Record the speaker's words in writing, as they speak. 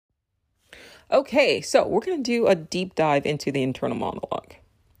Okay, so we're going to do a deep dive into the internal monologue.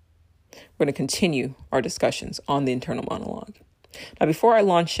 We're going to continue our discussions on the internal monologue. Now, before I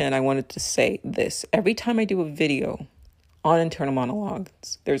launch in, I wanted to say this. Every time I do a video on internal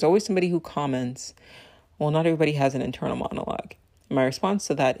monologues, there's always somebody who comments, well, not everybody has an internal monologue. My response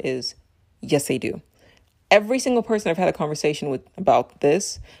to that is, yes, they do. Every single person I've had a conversation with about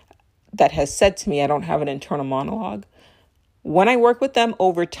this that has said to me, I don't have an internal monologue, when I work with them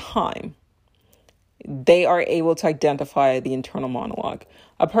over time, they are able to identify the internal monologue.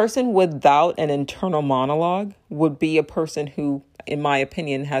 A person without an internal monologue would be a person who, in my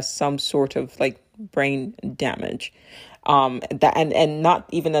opinion, has some sort of brain damage. And not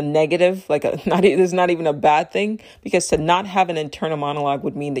even a negative, it's not even a bad thing, because to not have an internal monologue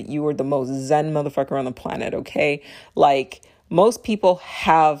would mean that you are the most zen motherfucker on the planet. Okay. Most people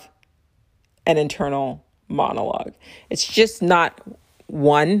have an internal monologue. It's just not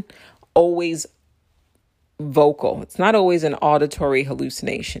always vocal. It's not always an auditory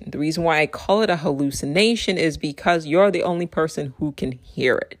hallucination. The reason why I call it a hallucination is because you're the only person who can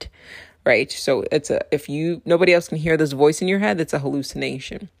hear it, right? So nobody else can hear this voice in your head, it's a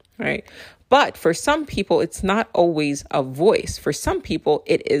hallucination, right? But for some people, it's not always a voice. For some people,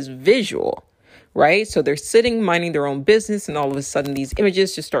 it is visual, right? So they're sitting, minding their own business, and all of a sudden these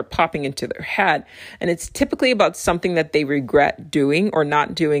images just start popping into their head. And it's typically about something that they regret doing or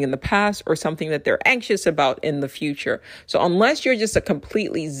not doing in the past, or something that they're anxious about in the future. So unless you're just a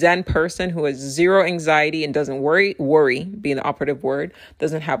completely zen person who has zero anxiety and doesn't worry being the operative word,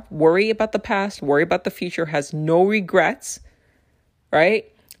 doesn't have worry about the past, worry about the future, has no regrets, right?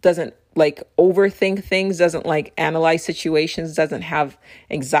 Doesn't overthink things, doesn't analyze situations, doesn't have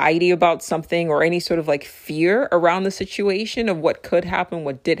anxiety about something or any sort of fear around the situation of what could happen,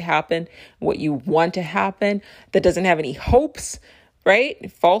 what did happen, what you want to happen, that doesn't have any hopes, right?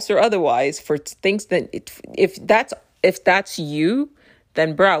 False or otherwise, for things that if that's you,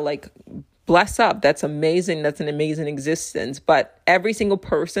 then bless up. That's amazing. That's an amazing existence. But every single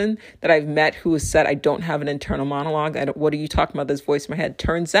person that I've met who has said, I don't have an internal monologue, what are you talking about, this voice in my head?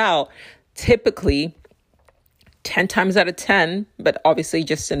 Turns out, typically, 10 times out of 10, but obviously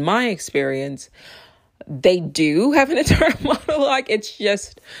just in my experience, they do have an internal monologue. It's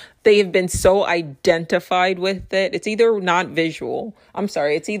just they have been so identified with it. It's either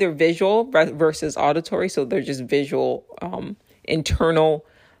it's either visual versus auditory. So they're just visual, internal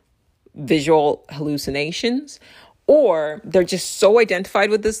visual hallucinations, or they're just so identified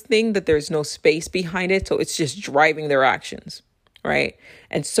with this thing that there's no space behind it. So it's just driving their actions, right?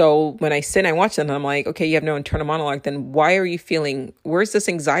 And so when I sit and I watch them, I'm like, okay, you have no internal monologue. Then why are you feeling, where's this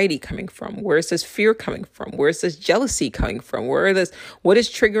anxiety coming from? Where's this fear coming from? Where's this jealousy coming from? what is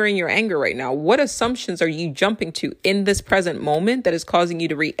triggering your anger right now? What assumptions are you jumping to in this present moment that is causing you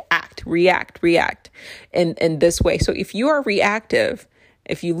to react in this way? So if you are reactive,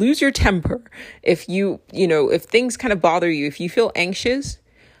 if you lose your temper, if if things kind of bother you, if you feel anxious,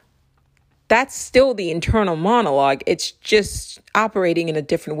 that's still the internal monologue. It's just operating in a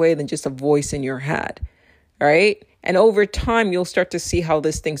different way than just a voice in your head, right? And over time, you'll start to see how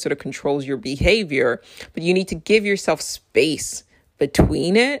this thing sort of controls your behavior, but you need to give yourself space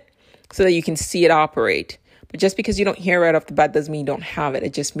between it so that you can see it operate. But just because you don't hear right off the bat doesn't mean you don't have it.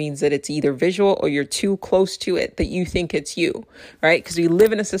 It just means that it's either visual or you're too close to it that you think it's you, right? Because we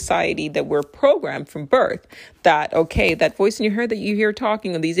live in a society that we're programmed from birth that, okay, that voice in your head that you hear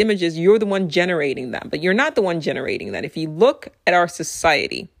talking of these images, you're the one generating them, but you're not the one generating that. If you look at our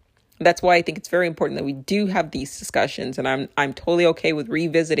society, that's why I think it's very important that we do have these discussions, and I'm totally okay with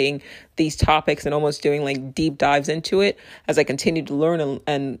revisiting these topics and almost doing deep dives into it as I continue to learn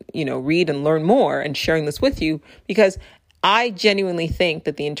and read and learn more and sharing this with you, because I genuinely think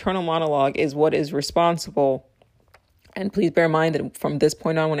that the internal monologue is what is responsible. And please bear in mind that from this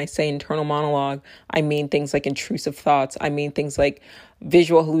point on, when I say internal monologue, I mean things like intrusive thoughts. I mean things like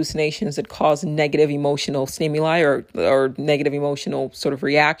visual hallucinations that cause negative emotional stimuli or negative emotional sort of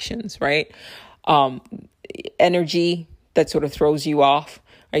reactions, right? Energy that sort of throws you off,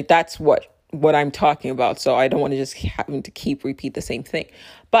 right? That's what I'm talking about. So I don't want to just having to repeat the same thing.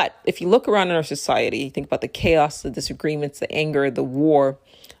 But if you look around in our society, think about the chaos, the disagreements, the anger, the war,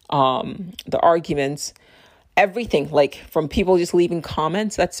 the arguments, everything, from people just leaving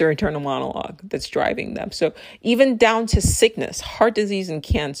comments, that's their internal monologue that's driving them. So even down to sickness, heart disease and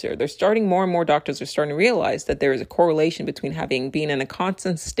cancer, more and more doctors are starting to realize that there is a correlation between being in a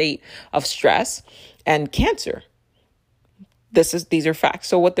constant state of stress and cancer. These are facts.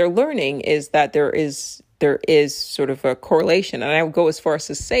 So what they're learning is that there is there is sort of a correlation. And I would go as far as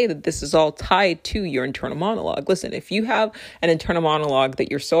to say that this is all tied to your internal monologue. Listen, if you have an internal monologue that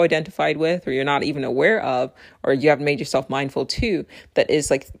you're so identified with, or you're not even aware of, or you haven't made yourself mindful to, that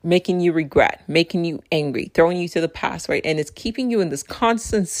is like making you regret, making you angry, throwing you to the past, right? And it's keeping you in this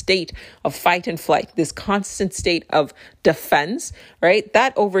constant state of fight and flight, this constant state of defense, right?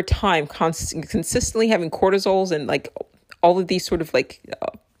 That over time, consistently having cortisols and like all of these sort of like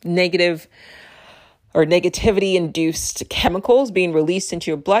negative or negativity induced chemicals being released into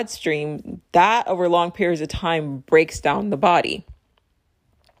your bloodstream, that over long periods of time breaks down the body,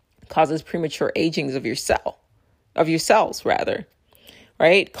 causes premature agings of your cells,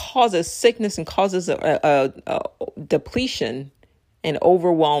 right? Causes sickness and causes a depletion and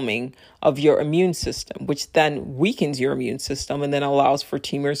overwhelming of your immune system, which then weakens your immune system and then allows for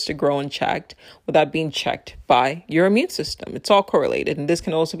tumors to grow unchecked without being checked by your immune system. It's all correlated. And this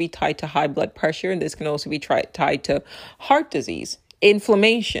can also be tied to high blood pressure. And this can also be tied to heart disease,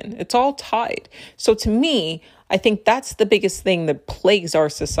 inflammation. It's all tied. So to me, I think that's the biggest thing that plagues our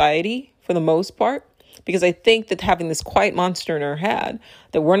society for the most part. Because I think that having this quiet monster in our head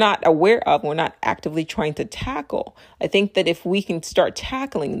that we're not aware of, we're not actively trying to tackle. I think that if we can start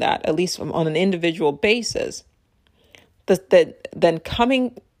tackling that, at least on an individual basis, then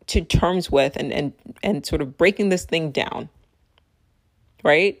coming to terms with and sort of breaking this thing down,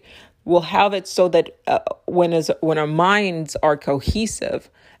 right? We'll have it so that when our minds are cohesive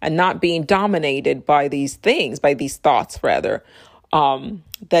and not being dominated by these things, by these thoughts rather,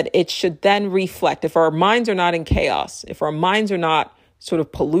 that it should then reflect. If our minds are not in chaos, if our minds are not sort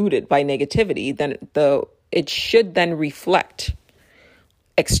of polluted by negativity, then it should then reflect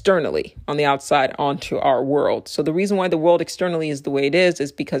externally on the outside onto our world. So the reason why the world externally is the way it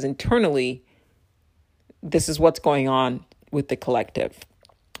is because internally, this is what's going on with the collective.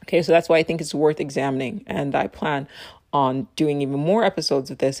 Okay, so that's why I think it's worth examining. And I plan on doing even more episodes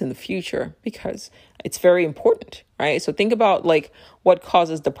of this in the future because it's very important, right? So think about like what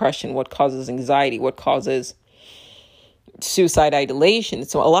causes depression, what causes anxiety, what causes suicide ideation.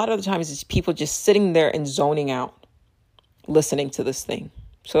 So a lot of the times it's people just sitting there and zoning out, listening to this thing.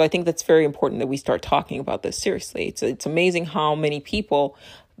 So I think that's very important that we start talking about this seriously. It's amazing how many people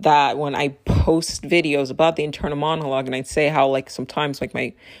that when I post videos about the internal monologue and I'd say how like sometimes like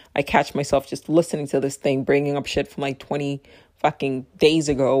I catch myself just listening to this thing, bringing up shit from like 20 fucking days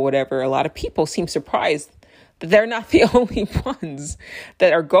ago or whatever. A lot of people seem surprised that they're not the only ones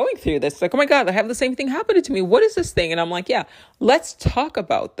that are going through this. Like, oh my God, I have the same thing happening to me. What is this thing? And I'm like, yeah, let's talk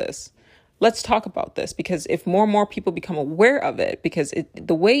about this. Let's talk about this because if more and more people become aware of it, because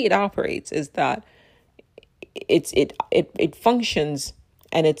the way it operates is that it functions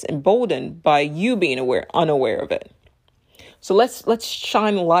and it's emboldened by you being unaware of it. So let's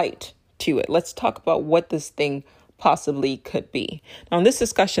shine light to it. Let's talk about what this thing possibly could be. Now, in this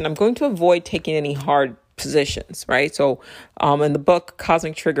discussion, I'm going to avoid taking any hard positions, right? So in the book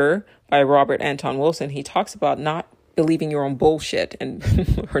Cosmic Trigger by Robert Anton Wilson, he talks about not believing your own bullshit and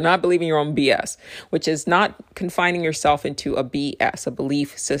or not believing your own BS, which is not confining yourself into a BS, a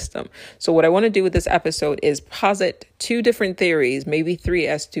belief system. So what I want to do with this episode is posit 2 different theories, maybe 3,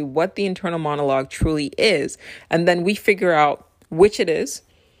 as to what the internal monologue truly is. And then we figure out which it is,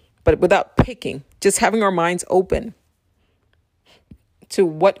 but without picking, just having our minds open to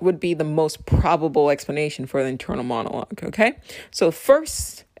what would be the most probable explanation for the internal monologue. Okay. So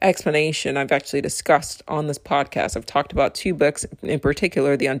first explanation I've actually discussed on this podcast. I've talked about 2 books in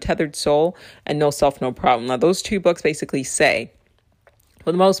particular, The Untethered Soul and No Self, No Problem. Now, those 2 books basically say,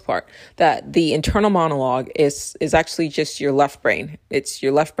 for the most part, that the internal monologue is actually just your left brain. It's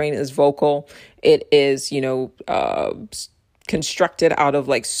your left brain is vocal. It is, constructed out of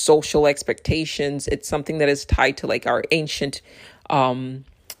like social expectations. It's something that is tied to like our ancient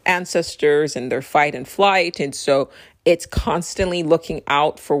ancestors and their fight and flight. And so it's constantly looking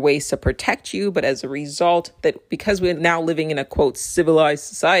out for ways to protect you. But as a result, that because we're now living in a quote civilized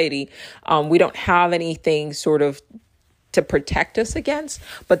society, we don't have anything sort of to protect us against.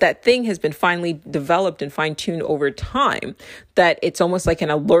 But that thing has been finally developed and fine-tuned over time, that it's almost like an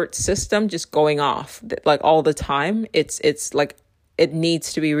alert system just going off like all the time. It's like it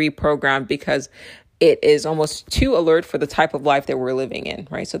needs to be reprogrammed because it is almost too alert for the type of life that we're living in,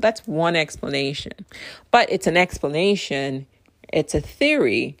 right? So that's one explanation. But it's an explanation. It's a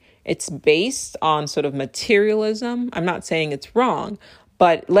theory. It's based on sort of materialism. I'm not saying it's wrong,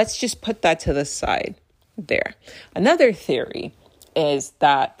 but let's just put that to the side there. Another theory is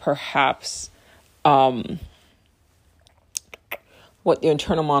that perhaps what the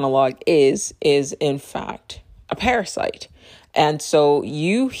internal monologue is in fact a parasite. And so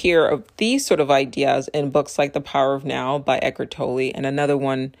you hear of these sort of ideas in books like The Power of Now by Eckhart Tolle. And another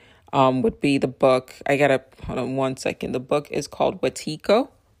one would be the book, hold on one second. The book is called Wetiko.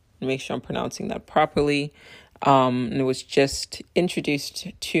 Make sure I'm pronouncing that properly. And it was just introduced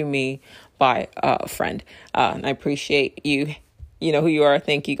to me by a friend. And I appreciate you. You know who you are.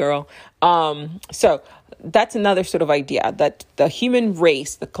 Thank you, girl. So that's another sort of idea that the human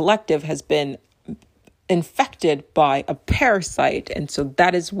race, the collective, has been infected by a parasite. And so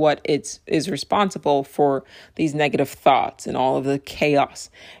that is what is responsible for these negative thoughts and all of the chaos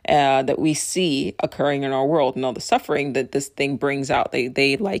that we see occurring in our world and all the suffering that this thing brings out.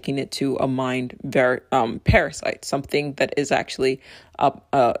 They liken it to a mind parasite, something that is actually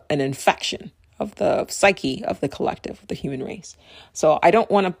an infection of the psyche of the collective, of the human race. So I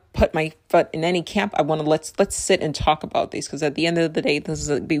don't want to put my foot in any camp. I want to let's sit and talk about these, because at the end of the day,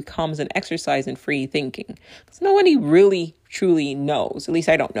 becomes an exercise in free thinking. Because nobody really truly knows. At least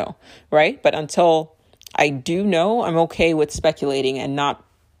I don't know, right? But until I do know, I'm okay with speculating and not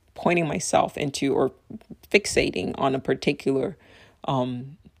pointing myself into or fixating on a particular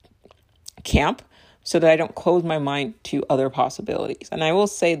camp, so that I don't close my mind to other possibilities. And I will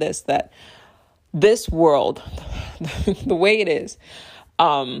say that this world, the way it is,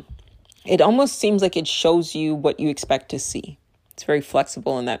 it almost seems like it shows you what you expect to see. It's very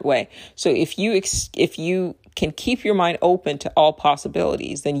flexible in that way. So if you can keep your mind open to all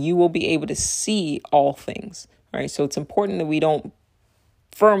possibilities, then you will be able to see all things, right? So it's important that we don't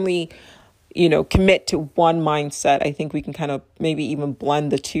firmly, commit to one mindset. I think we can kind of maybe even blend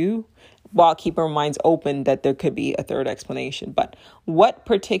the two, while keeping our minds open that there could be a third explanation. But what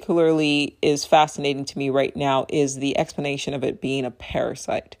particularly is fascinating to me right now is the explanation of it being a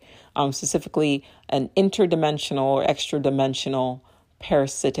parasite, specifically an interdimensional or extra-dimensional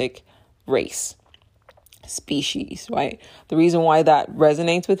parasitic race, species, right? The reason why that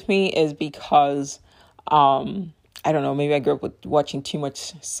resonates with me is because, I don't know, maybe I grew up with watching too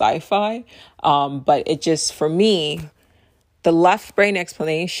much sci-fi, but it just, for me, the left brain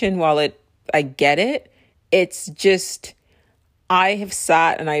explanation, while I get it, it's just, I have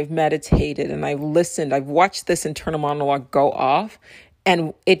sat and I've meditated and I've listened. I've watched this internal monologue go off,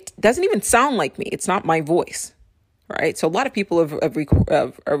 and it doesn't even sound like me. It's not my voice, right? So a lot of people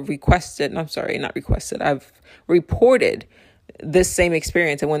have requested, I'm sorry, not requested, I've reported this same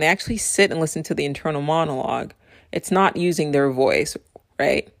experience. And when they actually sit and listen to the internal monologue, it's not using their voice,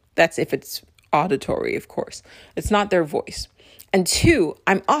 right? That's if it's auditory, of course. It's not their voice. And two,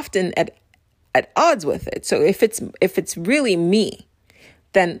 I'm often at odds with it. So if it's really me,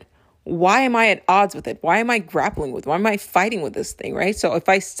 then why am I at odds with it? Why am I grappling with? Why am I fighting with this thing, right? So if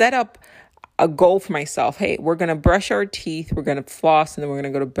I set up a goal for myself, hey, we're going to brush our teeth, we're going to floss, and then we're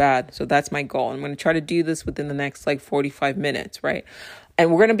going to go to bed. So that's my goal. I'm going to try to do this within the next 45 minutes, right?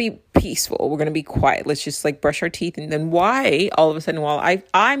 And we're going to be peaceful. We're going to be quiet. Let's just brush our teeth. And then why all of a sudden, while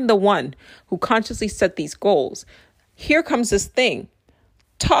I'm the one who consciously set these goals, here comes this thing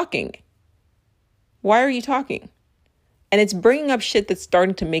talking. Why are you talking? And it's bringing up shit that's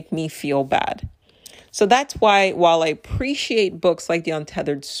starting to make me feel bad. So that's why, while I appreciate books like The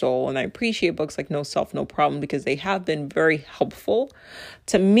Untethered Soul, and I appreciate books like No Self, No Problem, because they have been very helpful,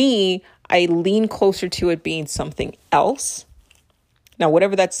 to me, I lean closer to it being something else. Now,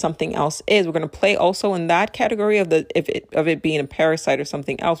 whatever that something else is, we're going to play also in that category of it being a parasite or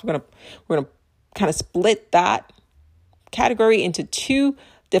something else. We're going to kind of split that category into two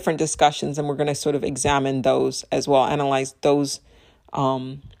different discussions, and we're going to sort of examine those as well, analyze those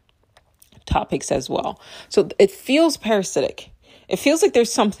topics as well. So it feels parasitic. It feels like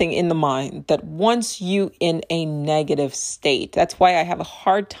there's something in the mind that wants you in a negative state. That's why I have a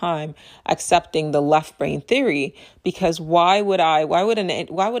hard time accepting the left brain theory, because why would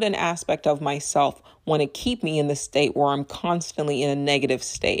an aspect of myself want to keep me in the state where I'm constantly in a negative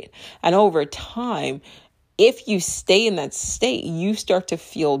state? And over time, if you stay in that state, you start to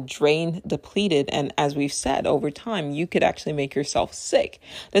feel drained, depleted. And as we've said, over time, you could actually make yourself sick.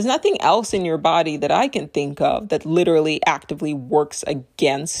 There's nothing else in your body that I can think of that literally actively works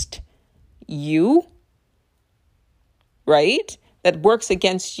against you, right? That works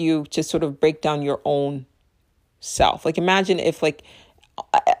against you to sort of break down your own self. Imagine if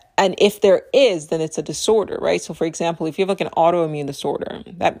and if there is, then it's a disorder, right? So for example, if you have an autoimmune disorder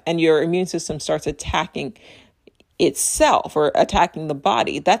and your immune system starts attacking itself or attacking the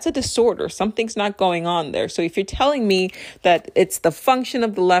body. That's a disorder. Something's not going on there. So if you're telling me that it's the function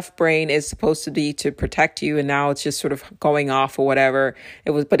of the left brain is supposed to be to protect you and now it's just sort of going off or whatever,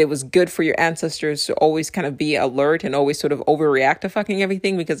 but it was good for your ancestors to always kind of be alert and always sort of overreact to fucking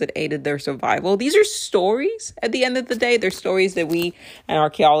everything because it aided their survival. These are stories at the end of the day. They're stories that we and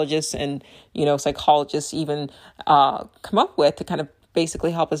archaeologists and, psychologists even come up with to kind of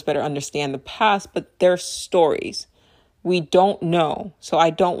basically help us better understand the past, but they're stories. We don't know. So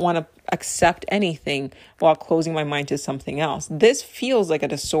I don't want to accept anything while closing my mind to something else. This feels like a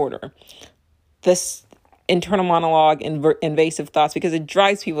disorder. This internal monologue, invasive thoughts, because it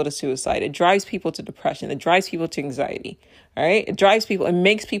drives people to suicide. It drives people to depression. It drives people to anxiety. All right. It drives people. It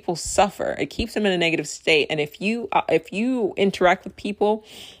makes people suffer. It keeps them in a negative state. And if you interact with people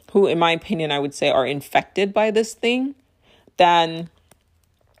who, in my opinion, I would say are infected by this thing, then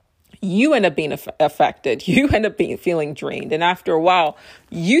you end up being affected. You end up feeling drained. And after a while,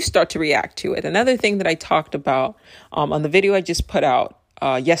 you start to react to it. Another thing that I talked about on the video I just put out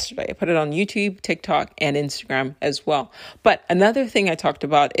yesterday, I put it on YouTube, TikTok, and Instagram as well. But another thing I talked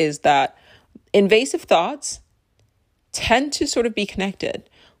about is that invasive thoughts tend to sort of be connected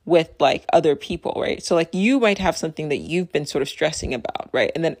with like other people, right? So like you might have something that you've been sort of stressing about,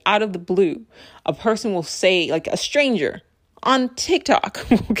 right? And then out of the blue, a person will say, like a stranger on TikTok,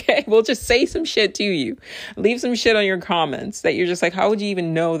 okay, we'll just say some shit to you, leave some shit on your comments that you're just like, how would you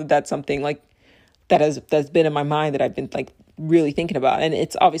even know that that's something like that's been in my mind that I've been like really thinking about? And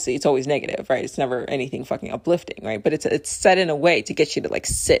it's obviously, it's always negative, right? It's never anything fucking uplifting, right? But it's set in a way to get you to like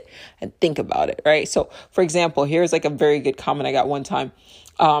sit and think about it, right? So for example, here's like a very good comment I got one time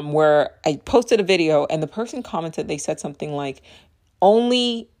where I posted a video and the person commented, they said something like,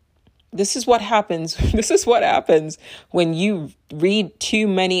 this is what happens. This is what happens when you read too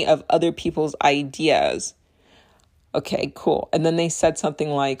many of other people's ideas. Okay, cool. And then they said something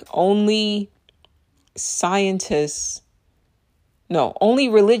like, only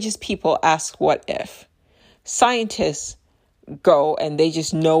religious people ask what if. Scientists go and they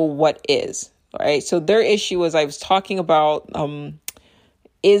just know what is, right? So their issue was, I was talking about,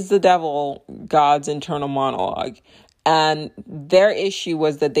 is the devil God's internal monologue? And their issue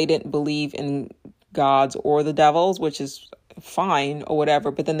was that they didn't believe in gods or the devils, which is fine or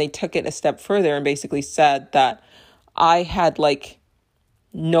whatever. But then they took it a step further and basically said that I had like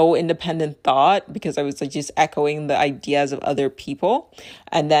no independent thought because I was like just echoing the ideas of other people.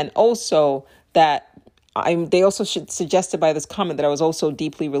 And then also that they also suggested by this comment that I was also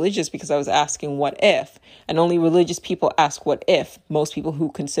deeply religious because I was asking what if, and only religious people ask what if. Most people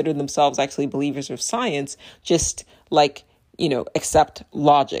who consider themselves actually believers of science just like, accept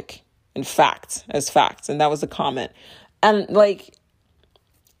logic and facts as facts. And that was the comment. And like,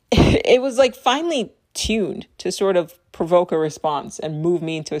 it was like finally tuned to sort of provoke a response and move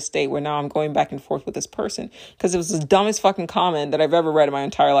me into a state where now I'm going back and forth with this person because it was the dumbest fucking comment that I've ever read in my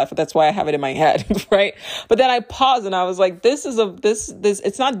entire life. But that's why I have it in my head, right? But then I paused and I was like, this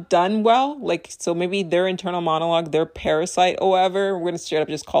it's not done well. Like, so maybe their internal monologue, their parasite or whatever, we're going to straight up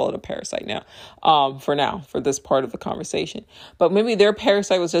just call it a parasite now, for this part of the conversation. But maybe their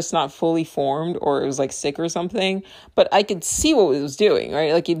parasite was just not fully formed or it was like sick or something, but I could see what it was doing,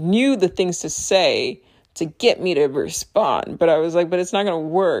 right? Like it knew the things to say to get me to respond. But I was like, but it's not going to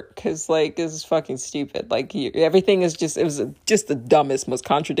work because like, this is fucking stupid. Like everything is it was just the dumbest, most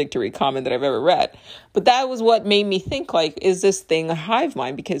contradictory comment that I've ever read. But that was what made me think like, is this thing a hive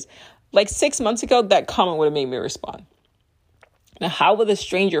mind? Because like 6 months ago, that comment would have made me respond. Now, how would a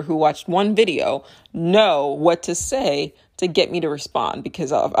stranger who watched one video know what to say to get me to respond?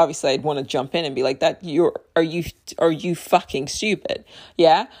 Because obviously I'd want to jump in and be like, are you fucking stupid?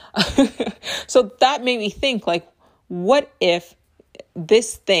 Yeah. So that made me think like, what if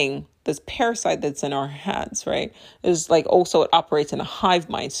this parasite that's in our heads, right, is like also it operates in a hive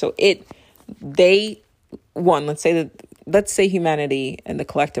mind. So let's say humanity and the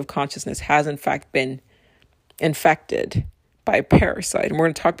collective consciousness has in fact been infected by a parasite. And we're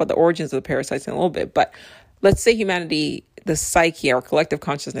going to talk about the origins of the parasites in a little bit. But let's say humanity, the psyche, our collective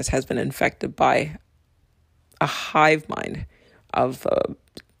consciousness has been infected by a hive mind of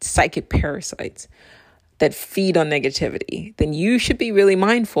psychic parasites that feed on negativity. Then you should be really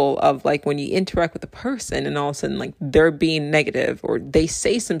mindful of like when you interact with a person and all of a sudden like they're being negative or they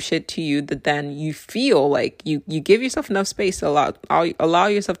say some shit to you that then you feel like you give yourself enough space to allow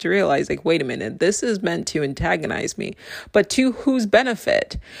yourself to realize like, wait a minute, this is meant to antagonize me, but to whose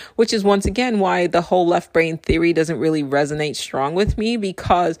benefit? Which is once again why the whole left brain theory doesn't really resonate strong with me,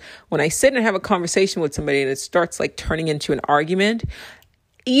 because when I sit and have a conversation with somebody and it starts like turning into an argument,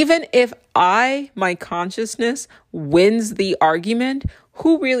 Even if my consciousness wins the argument,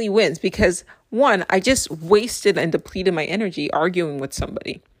 who really wins? Because one, I just wasted and depleted my energy arguing with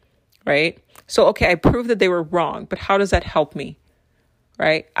somebody, right? So, okay, I proved that they were wrong, but how does that help me,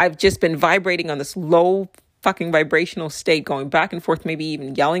 right? I've just been vibrating on this low fucking vibrational state, going back and forth, maybe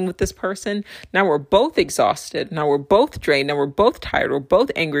even yelling with this person. Now we're both exhausted. Now we're both drained. Now we're both tired. We're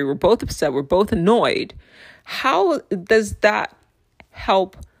both angry. We're both upset. We're both annoyed. How does that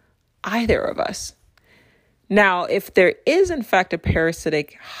help either of us? Now, if there is in fact a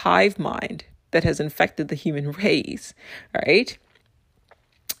parasitic hive mind that has infected the human race, right,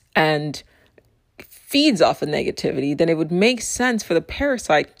 and feeds off of negativity, then it would make sense for the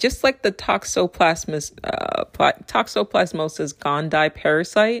parasite, just like the Toxoplasmosis gondii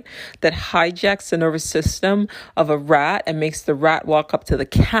parasite that hijacks the nervous system of a rat and makes the rat walk up to the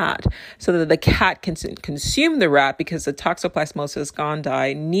cat so that the cat can consume the rat, because the Toxoplasmosis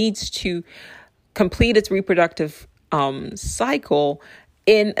gondii needs to complete its reproductive cycle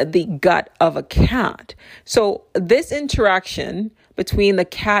in the gut of a cat. So this interaction between the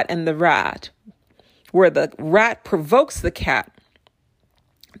cat and the rat, where the rat provokes the cat,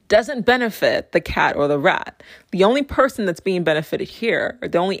 doesn't benefit the cat or the rat. The only person that's being benefited here, or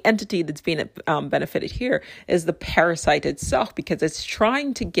the only entity that's being benefited here, is the parasite itself, because it's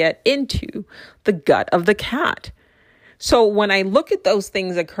trying to get into the gut of the cat. So when I look at those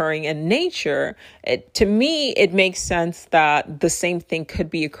things occurring in nature, to me, it makes sense that the same thing could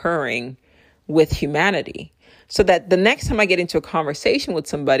be occurring with humanity. So that the next time I get into a conversation with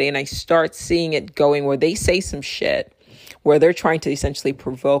somebody and I start seeing it going where they say some shit, where they're trying to essentially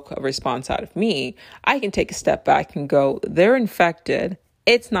provoke a response out of me, I can take a step back and go, they're infected.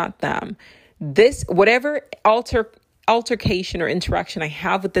 It's not them. This, whatever altercation or interaction I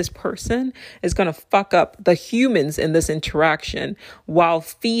have with this person is going to fuck up the humans in this interaction while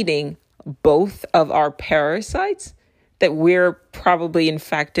feeding both of our parasites that we're probably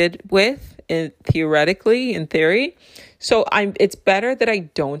infected with, theoretically, in theory. So it's better that I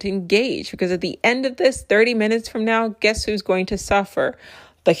don't engage, because at the end of this, 30 minutes from now, guess who's going to suffer?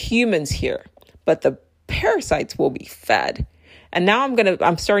 The humans here, but the parasites will be fed. And now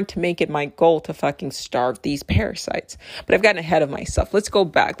I'm starting to make it my goal to fucking starve these parasites. But I've gotten ahead of myself. Let's go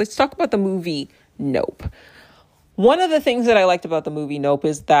back. Let's talk about the movie Nope. One of the things that I liked about the movie Nope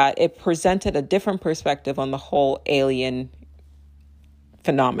is that it presented a different perspective on the whole alien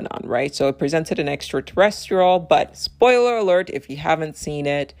phenomenon, right? So it presented an extraterrestrial, but spoiler alert, if you haven't seen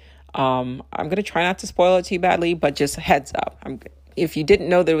it, I'm going to try not to spoil it too badly, but just heads up. If you didn't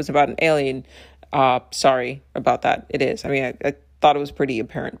know that it was about an alien, sorry about that. It is. I mean, I thought it was pretty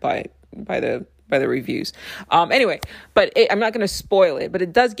apparent by the reviews. Anyway, but I'm not going to spoil it, but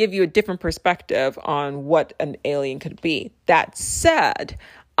it does give you a different perspective on what an alien could be. That said,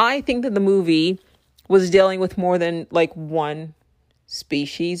 I think that the movie was dealing with more than like one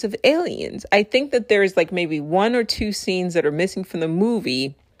species of aliens. I think that there's like maybe one or two scenes that are missing from the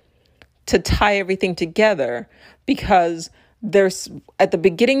movie to tie everything together, because there's at the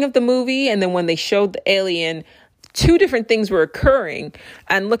beginning of the movie, and then when they showed the alien, two different things were occurring.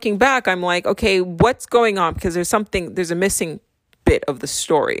 And looking back, I'm like, okay, what's going on? Because there's a missing bit of the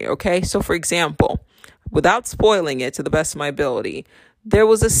story. Okay. So for example, without spoiling it to the best of my ability, there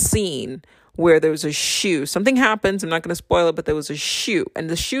was a scene where there was a shoe. Something happens. I'm not going to spoil it, but there was a shoe, and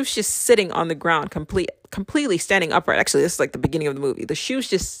the shoe's just sitting on the ground, completely standing upright. Actually, this is like the beginning of the movie. The shoe's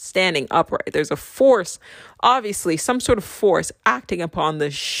just standing upright. There's a force, obviously some sort of force acting upon the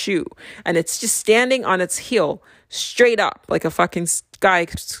shoe, and it's just standing on its heel straight up like a fucking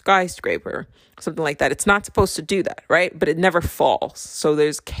skyscraper, something like that. It's not supposed to do that, right? But it never falls. So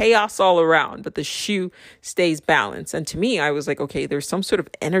there's chaos all around, but the shoe stays balanced. And to me, I was like, okay, there's some sort of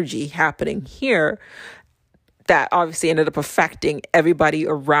energy happening here that obviously ended up affecting everybody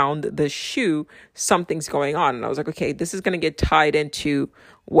around the shoe. Something's going on. And I was like, okay, this is going to get tied into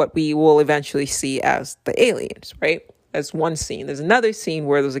what we will eventually see as the aliens, right? That's one scene. There's another scene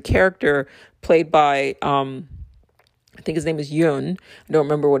where there's a character played by, I think his name is Yoon. I don't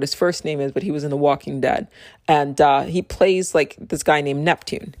remember what his first name is, but he was in The Walking Dead. And he plays like this guy named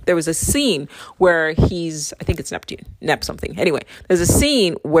Neptune. There was a scene where I think it's Neptune, Nep something. Anyway, there's a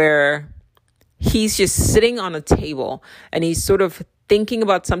scene where he's just sitting on a table and he's sort of thinking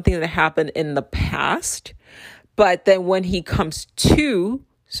about something that happened in the past. But then when he comes to,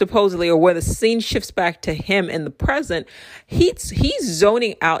 supposedly, or where the scene shifts back to him in the present, he's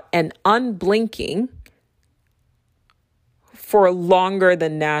zoning out and unblinking for longer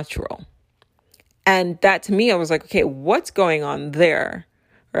than natural. And that, to me, I was like, okay, what's going on there?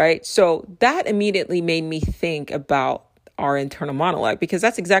 Right? So that immediately made me think about our internal monologue, because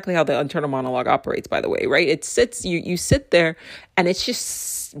that's exactly how the internal monologue operates, by the way, right? It sits, you sit there and it's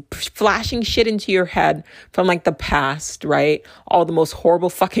just flashing shit into your head from like the past, right? All the most horrible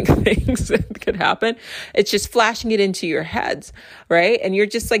fucking things that could happen. It's just flashing it into your heads, right? And you're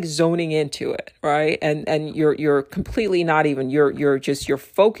just like zoning into it, right? And you're completely not even, your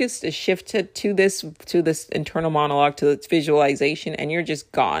focus is shifted to this internal monologue, to this visualization, and you're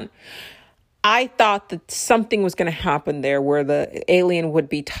just gone. I thought that something was going to happen there where the alien would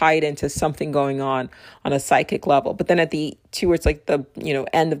be tied into something going on a psychic level. But then towards like the,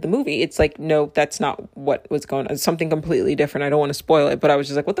 end of the movie, it's like, no, that's not what was going on. It's something completely different. I don't want to spoil it, but I was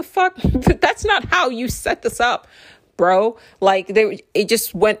just like, what the fuck? That's not how you set this up, bro. Like it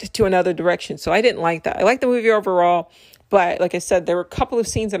just went to another direction. So I didn't like that. I like the movie overall. But like I said, there were a couple of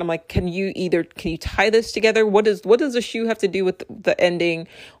scenes that I'm like, can you tie this together? What does the shoe have to do with the ending?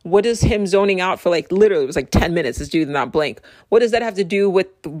 What is him zoning out for like, literally, it was like 10 minutes. This dude did not blink. What does that have to do with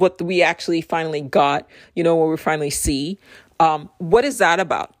what we actually finally got, what we finally see? What is that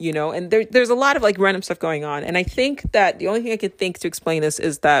about, And there's a lot of like random stuff going on. And I think that the only thing I could think to explain this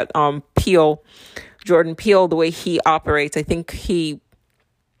is that Jordan Peele, the way he operates, I think he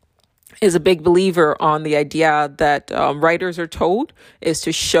is a big believer on the idea that writers are told is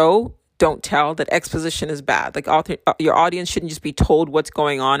to show, don't tell, that exposition is bad. Like your audience shouldn't just be told what's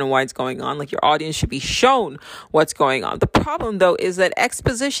going on and why it's going on. Like your audience should be shown what's going on. The problem, though, is that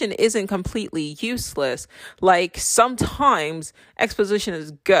exposition isn't completely useless. Like sometimes exposition is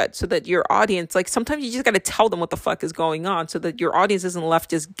good so that your audience, like sometimes you just got to tell them what the fuck is going on so that your audience isn't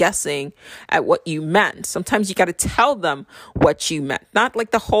left just guessing at what you meant. Sometimes you got to tell them what you meant, not like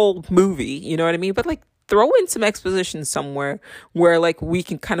the whole movie, you know what I mean? But like throw in some exposition somewhere where like we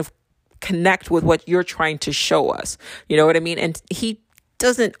can kind of connect with what you're trying to show us. You know what I mean? And he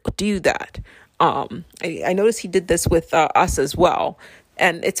doesn't do that. I noticed he did this with Us as well.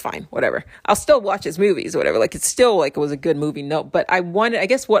 And it's fine, whatever. I'll still watch his movies or whatever. Like it's still like it was a good movie. No, but I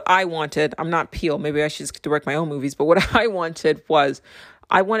guess what I wanted, I'm not Peele. Maybe I should just direct my own movies. But what I wanted was,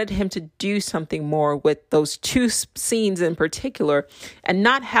 I wanted him to do something more with those two scenes in particular and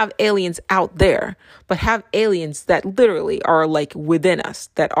not have aliens out there, but have aliens that literally are like within us,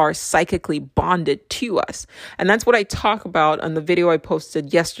 that are psychically bonded to us. And that's what I talk about on the video I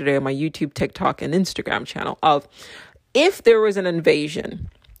posted yesterday on my YouTube, TikTok, and Instagram channel of if there was an invasion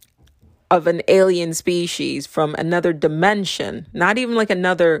of an alien species from another dimension, not even like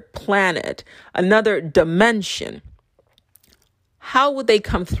another planet, another dimension, how would they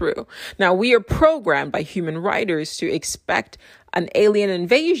come through? Now, we are programmed by human writers to expect an alien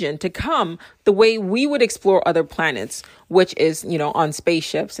invasion to come the way we would explore other planets, which is, on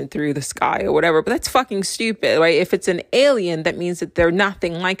spaceships and through the sky or whatever. But that's fucking stupid, right? If it's an alien, that means that they're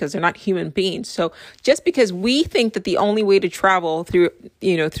nothing like us. They're not human beings. So just because we think that the only way to travel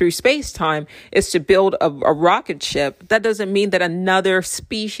through space time is to build a rocket ship, that doesn't mean that another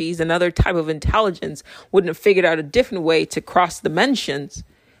species, another type of intelligence wouldn't have figured out a different way to cross dimensions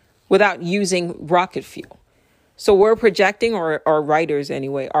without using rocket fuel. So we're projecting, or our writers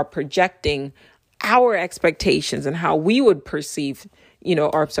anyway, are projecting our expectations and how we would proceed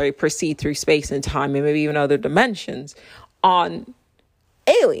through space and time and maybe even other dimensions on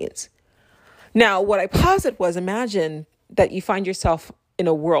aliens. Now, what I posit was, imagine that you find yourself in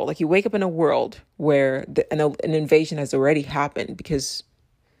a world, like you wake up in a world where an invasion has already happened, because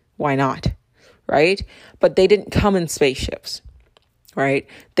why not, right? But they didn't come in spaceships, right?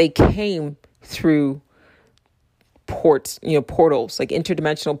 They came through portals, like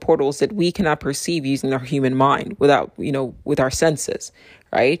interdimensional portals that we cannot perceive using our human mind without, with our senses,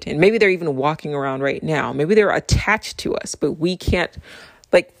 right? And maybe they're even walking around right now. Maybe they're attached to us, but we can't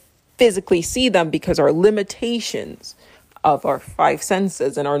like physically see them because our limitations of our five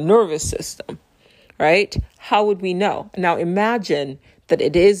senses and our nervous system, right? How would we know? Now imagine that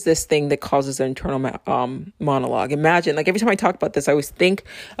it is this thing that causes an internal monologue. Imagine, like every time I talk about this, I always think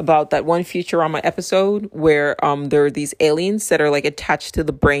about that one Futurama episode where there are these aliens that are like attached to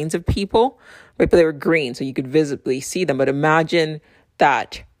the brains of people, right? But they were green, so you could visibly see them. But imagine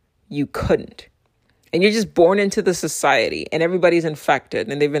that you couldn't. And you're just born into the society and everybody's infected,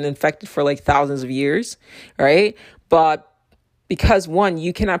 and they've been infected for like thousands of years, right? But because one,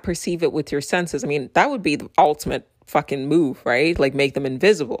 you cannot perceive it with your senses. I mean, that would be the ultimate fucking move, right? Like make them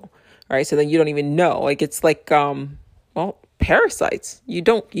invisible, right? So then you don't even know. Like it's like parasites. You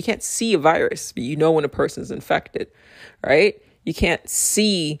can't see a virus, but you know when a person's infected, right? You can't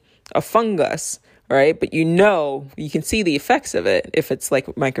see a fungus, right? But you can see the effects of it if it's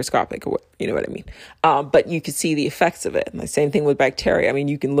like microscopic, or you know what I mean? But you can see the effects of it. And the same thing with bacteria. I mean,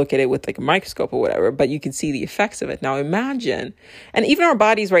 you can look at it with like a microscope or whatever, but you can see the effects of it. Now imagine, and even our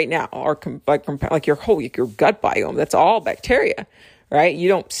bodies right now are like your gut biome, that's all bacteria, right? You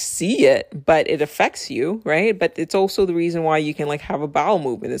don't see it, but it affects you, right? But it's also the reason why you can like have a bowel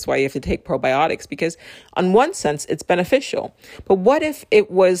movement. That's why you have to take probiotics, because on one sense it's beneficial. But what if it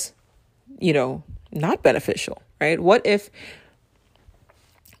was, not beneficial, right? What if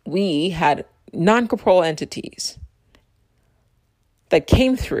we had non-corporeal entities that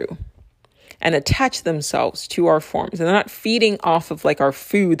came through and attached themselves to our forms, and they're not feeding off of like our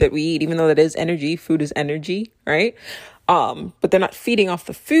food that we eat, even though that is energy, food is energy, right? But they're not feeding off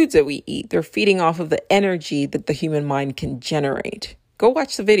the foods that we eat. They're feeding off of the energy that the human mind can generate. Go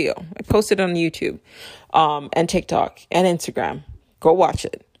watch the video. I posted it on YouTube, and TikTok and Instagram. Go watch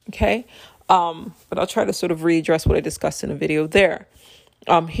it. Okay. But I'll try to sort of readdress what I discussed in a video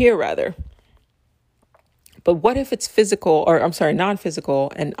here rather. But what if it's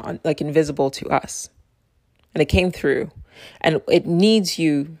non-physical and like invisible to us, and it came through, and it needs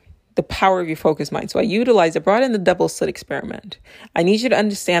the power of your focused mind. So I brought in the double slit experiment. I need you to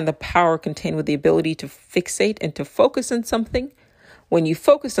understand the power contained with the ability to fixate and to focus on something. When you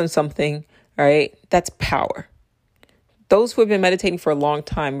focus on something, all right, that's power. Those who have been meditating for a long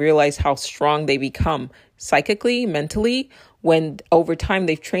time realize how strong they become psychically, mentally, when over time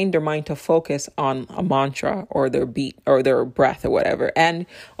they've trained their mind to focus on a mantra or their beat or their breath or whatever. And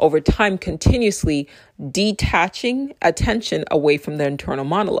over time, continuously detaching attention away from the internal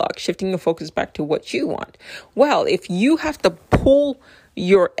monologue, shifting the focus back to what you want. Well, if you have to pull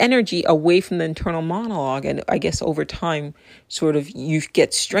your energy away from the internal monologue, and I guess over time, sort of you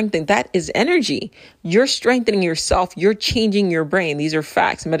get strengthened. That is energy. You're strengthening yourself. You're changing your brain. These are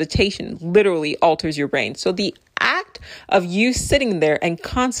facts. Meditation literally alters your brain. So the act of you sitting there and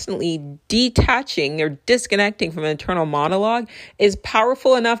constantly detaching or disconnecting from an internal monologue is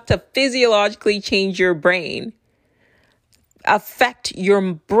powerful enough to physiologically change your brain, affect your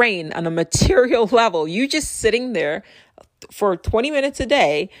brain on a material level. You just sitting there for 20 minutes a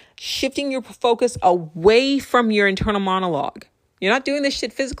day, shifting your focus away from your internal monologue. You're not doing this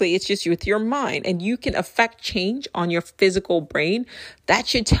shit physically. It's just with your mind, and you can affect change on your physical brain. That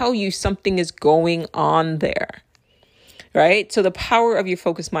should tell you something is going on there, right? So the power of your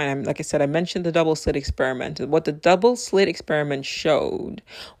focused mind, like I said, I mentioned the double slit experiment. What the double slit experiment showed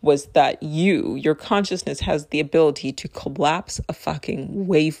was that your consciousness has the ability to collapse a fucking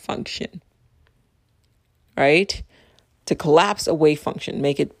wave function, right? To collapse a wave function,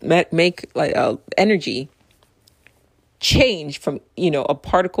 make like energy change from, a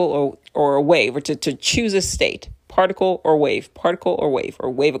particle or a wave, or to choose a state, particle or wave,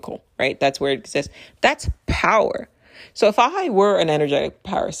 or wavicle, right? That's where it exists. That's power. So if I were an energetic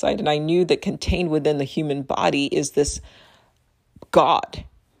parasite and I knew that contained within the human body is this God,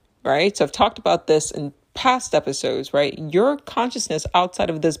 right? So I've talked about this in past episodes, right? Your consciousness outside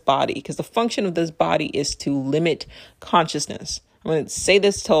of this body, because the function of this body is to limit consciousness. I'm going to say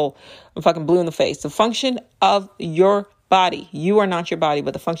this till I'm fucking blue in the face. The function of your body, you are not your body,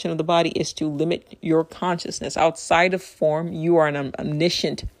 but the function of the body is to limit your consciousness. Outside of form, you are an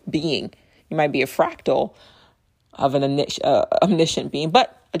omniscient being. You might be a fractal of an omniscient being,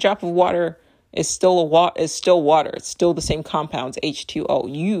 but a drop of water is still water. It's still the same compounds,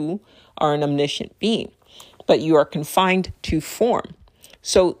 H2O. You are an omniscient being, but you are confined to form.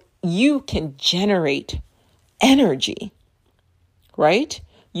 So you can generate energy, right?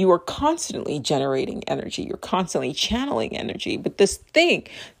 You are constantly generating energy. You're constantly channeling energy, but this thing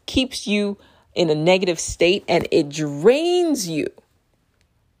keeps you in a negative state and it drains you.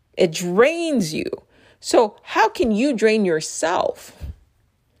 It drains you. So how can you drain yourself?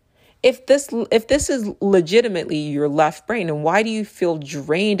 If this is legitimately your left brain, and why do you feel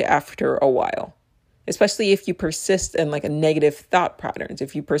drained after a while? Especially if you persist in like a negative thought patterns.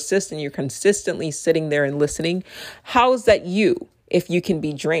 If you persist and you're consistently sitting there and listening, how is that you? If you can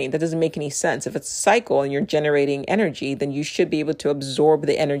be drained, that doesn't make any sense. If it's a cycle and you're generating energy, then you should be able to absorb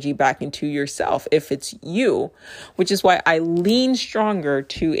the energy back into yourself if it's you, which is why I lean stronger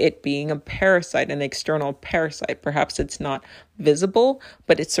to it being a parasite, an external parasite. Perhaps it's not visible,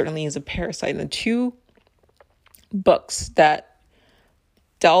 but it certainly is a parasite. And the two books that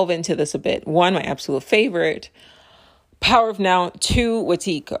delve into this a bit, one, my absolute favorite, Power of Now, two,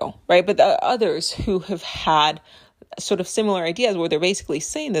 Wetiko, right? But the others who have had sort of similar ideas where they're basically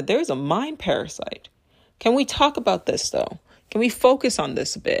saying that there's a mind parasite. Can we talk about this though? Can we focus on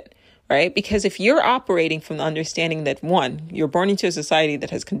this a bit, right? Because if you're operating from the understanding that, one, you're born into a society that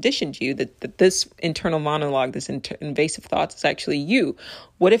has conditioned you, that this internal monologue, this invasive thoughts is actually you.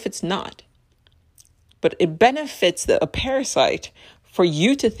 What if it's not? But it benefits a parasite for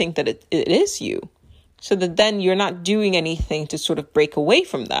you to think that it is you. So that then you're not doing anything to sort of break away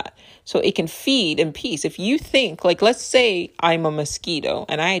from that. So it can feed in peace. If you think, like, let's say I'm a mosquito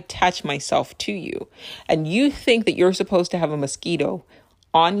and I attach myself to you, and you think that you're supposed to have a mosquito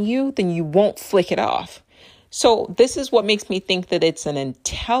on you, then you won't flick it off. So this is what makes me think that it's an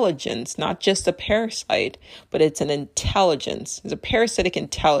intelligence, not just a parasite, but it's an intelligence. It's a parasitic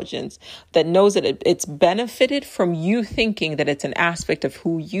intelligence that knows that it's benefited from you thinking that it's an aspect of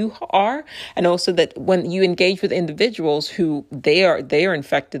who you are. And also that when you engage with individuals who they are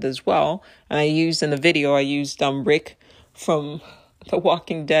infected as well. And I used in the video, Rick from The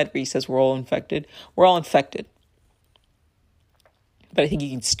Walking Dead, where he says we're all infected. We're all infected. But I think you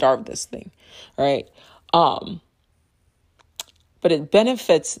can starve this thing. All right. But it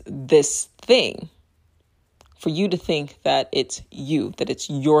benefits this thing for you to think that it's you, that it's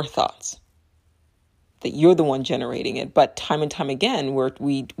your thoughts, that you're the one generating it. But time and time again,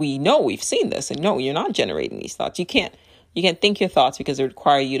 we know we've seen this, and no, you're not generating these thoughts. You can't think your thoughts because they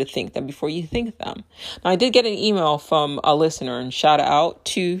require you to think them before you think them. Now, I did get an email from a listener, and shout out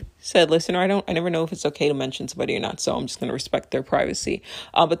to said listener. I never know if it's okay to mention somebody or not, so I'm just going to respect their privacy.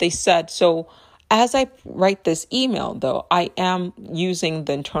 But they said, so as I write this email, though, I am using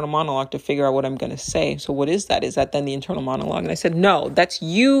the internal monologue to figure out what I'm going to say. So what is that? Is that then the internal monologue? And I said, no, that's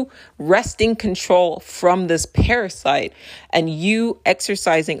you wresting control from this parasite and you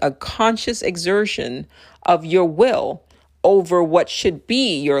exercising a conscious exertion of your will over what should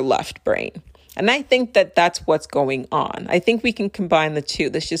be your left brain. And I think that that's what's going on. I think we can combine the two.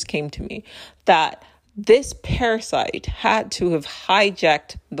 This just came to me that this parasite had to have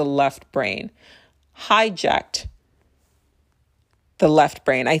hijacked the left brain. I think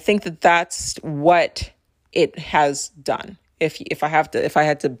that that's what it has done. If I had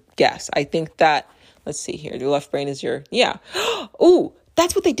to guess, I think that, let's see here. The left brain is oh,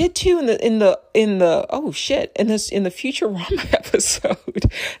 that's what they did too in the Futurama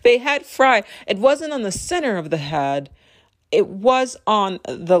episode. They had Fry. It wasn't on the center of the head. It was on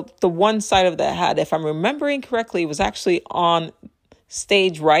the one side of the head. If I'm remembering correctly, it was actually on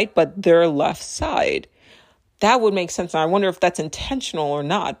stage right, but their left side. That would make sense. And I wonder if that's intentional or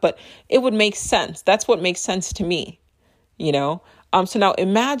not, but it would make sense. That's what makes sense to me, So now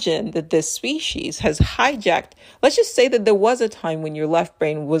imagine that this species has hijacked. Let's just say that there was a time when your left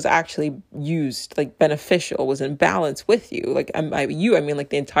brain was actually used, like beneficial, was in balance with you. Like I mean like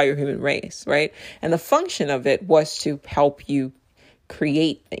the entire human race, right? And the function of it was to help you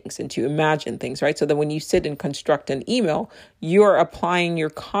create things and to imagine things, right? So that when you sit and construct an email, you're applying your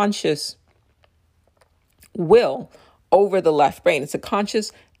conscious will over the left brain. It's a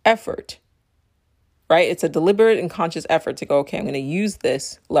conscious effort, right? It's a deliberate and conscious effort to go, okay, I'm going to use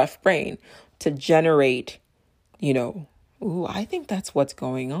this left brain to generate, I think that's what's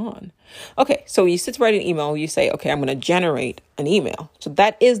going on. Okay, so you sit to write an email, you say, okay, I'm going to generate an email. So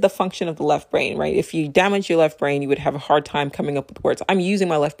that is the function of the left brain, right? If you damage your left brain, you would have a hard time coming up with words. I'm using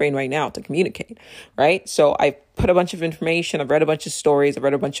my left brain right now to communicate, right? So I put a bunch of information, I've read a bunch of stories, I've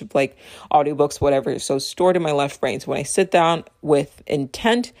read a bunch of audiobooks, whatever. So stored in my left brain. So when I sit down with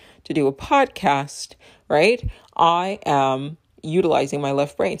intent to do a podcast, right, I am utilizing my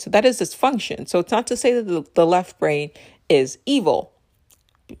left brain. So that is its function. So it's not to say that the left brain is evil,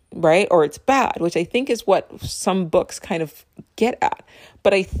 right? Or it's bad, which I think is what some books kind of get at.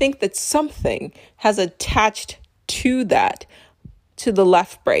 But I think that something has attached to the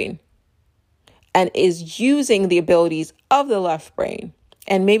left brain, and is using the abilities of the left brain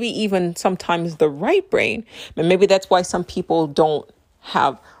and maybe even sometimes the right brain. And maybe that's why some people don't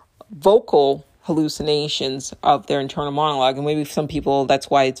have vocal hallucinations of their internal monologue. And maybe some people, that's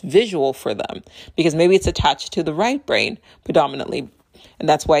why it's visual for them, because maybe it's attached to the right brain predominantly. And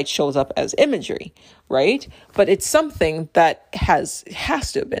that's why it shows up as imagery, right? But it's something that has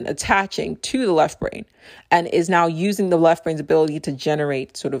to have been attaching to the left brain and is now using the left brain's ability to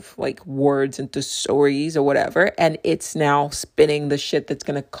generate sort of like words into stories or whatever. And it's now spinning the shit that's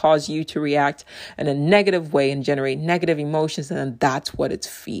going to cause you to react in a negative way and generate negative emotions. And then that's what it's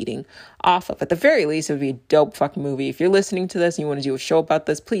feeding off of. At the very least, it would be a dope fucking movie. If you're listening to this and you want to do a show about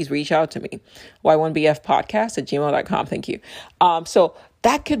this, please reach out to me. y1bfpodcast@gmail.com. Thank you. So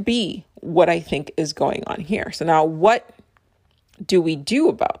that could be what I think is going on here. So now what do we do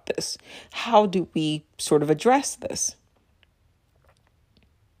about this? How do we sort of address this?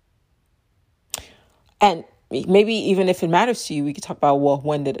 And maybe even if it matters to you, we could talk about, well,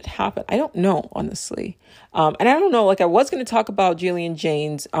 when did it happen? I don't know, honestly. And I don't know, like I was going to talk about Julian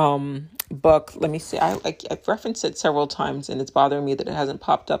Jaynes' book. Let me see. I've referenced it several times and it's bothering me that it hasn't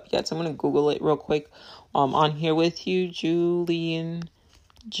popped up yet. So I'm going to Google it real quick on here with you. Julian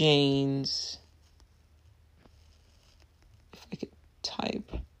Jaynes. If I could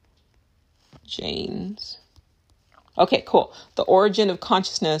type Jaynes. Okay, cool. The Origin of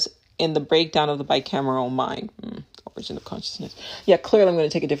Consciousness in the Breakdown of the Bicameral Mind. Origin of Consciousness. Yeah, clearly I'm going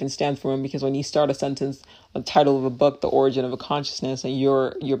to take a different stance from him, because when you start a sentence, a title of a book, The Origin of a Consciousness, and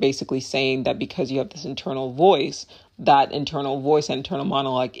you're basically saying that because you have this internal voice, that internal voice and internal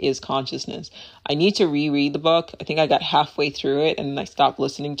monologue is consciousness. I need to reread the book. I think I got halfway through it and I stopped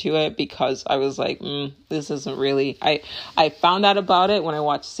listening to it because I was like, this isn't really... I found out about it when I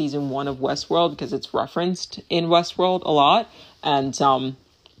watched season 1 of Westworld, because it's referenced in Westworld a lot. And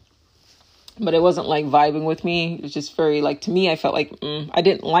but it wasn't like vibing with me. It was just very like, to me, I felt like I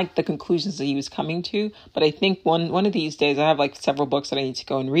didn't like the conclusions that he was coming to. But I think one of these days, I have like several books that I need to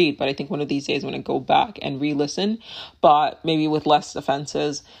go and read. But I think one of these days I'm going to go back and re-listen, but maybe with less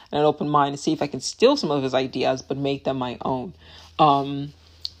offenses and an open mind, to see if I can steal some of his ideas, but make them my own.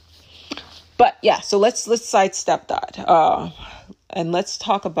 But yeah, so let's sidestep that. And let's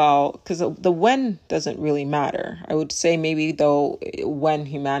talk about, because the when doesn't really matter. I would say maybe though, when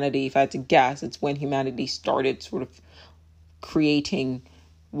humanity, if I had to guess, it's when humanity started sort of creating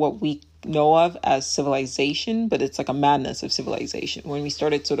what we know of as civilization, but it's like a madness of civilization. When we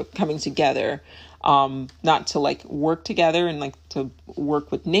started sort of coming together, not to like work together and like to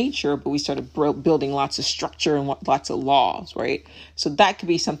work with nature, but we started building lots of structure and lots of laws, right? So that could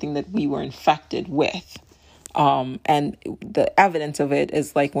be something that we were infected with. And the evidence of it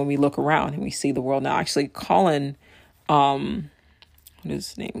is like when we look around and we see the world now. Actually, Colin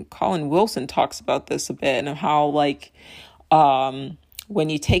Wilson talks about this a bit, and how like when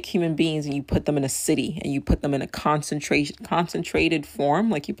you take human beings and you put them in a city and you put them in a concentrated form,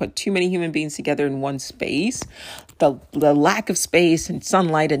 like you put too many human beings together in one space, the lack of space and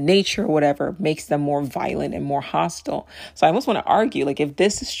sunlight and nature or whatever makes them more violent and more hostile. So I almost want to argue, like, if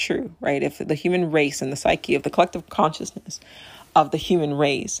this is true, right, if the human race and the psyche of the collective consciousness of the human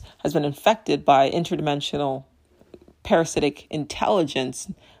race has been infected by interdimensional parasitic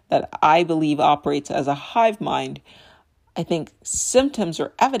intelligence that I believe operates as a hive mind, I think symptoms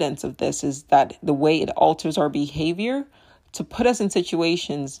or evidence of this is that the way it alters our behavior to put us in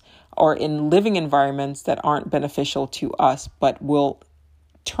situations or in living environments that aren't beneficial to us, but will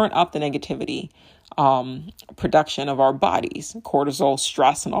turn up the negativity production of our bodies, cortisol,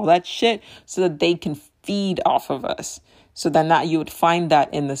 stress, and all that shit, so that they can feed off of us. So then that you would find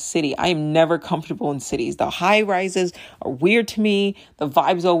that in the city. I am never comfortable in cities. The high rises are weird to me. The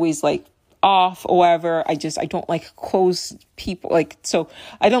vibe's always like off or whatever. I don't like close people. So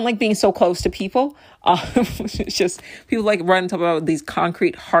I don't like being so close to people. It's just people like run top about these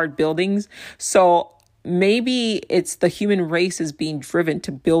concrete hard buildings. So maybe it's the human race is being driven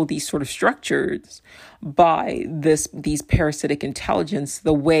to build these sort of structures by these parasitic intelligence,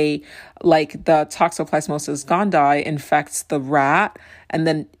 the way like the Toxoplasmosis gondii infects the rat and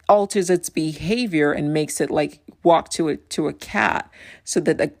then alters its behavior and makes it like walk to a cat so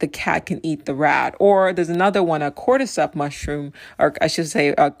that the cat can eat the rat. Or there's another one, a cordyceps mushroom, or I should say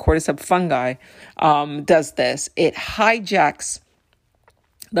a cordyceps fungi, does this. It hijacks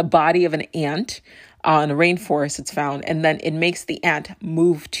the body of an ant in a rainforest, it's found, and then it makes the ant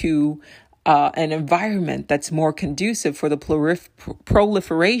move to an environment that's more conducive for the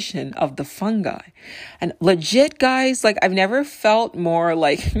proliferation of the fungi. And legit, guys, like I've never felt more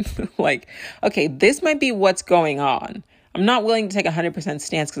like, okay, this might be what's going on. I'm not willing to take 100%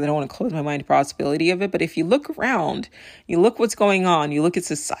 stance because I don't want to close my mind to the possibility of it. But if you look around, you look what's going on, you look at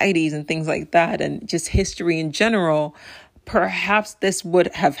societies and things like that, and just history in general, perhaps this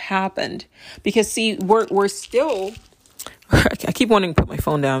would have happened. Because see, we're still... I keep wanting to put my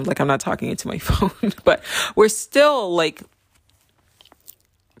phone down, like I'm not talking into my phone, but we're still like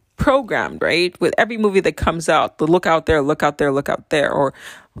programmed, right? With every movie that comes out, the look out there, look out there, look out there, or,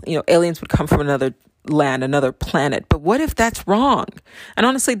 aliens would come from another land, another planet. But what if that's wrong? And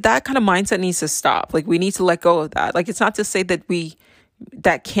honestly, that kind of mindset needs to stop. Like we need to let go of that. Like it's not to say that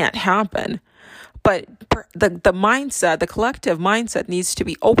that can't happen. But the mindset, the collective mindset needs to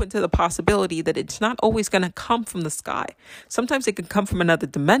be open to the possibility that it's not always going to come from the sky. Sometimes it can come from another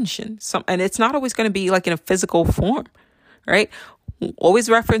dimension. And it's not always going to be like in a physical form, right? Always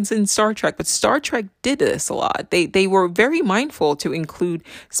referencing Star Trek, but Star Trek did this a lot. They were very mindful to include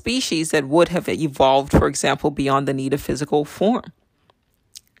species that would have evolved, for example, beyond the need of physical form,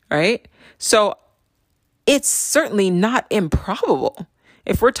 right? So it's certainly not improbable.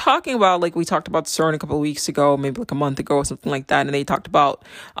 If we're talking about, like we talked about CERN a couple of weeks ago, maybe like a month ago or something like that, and they talked about,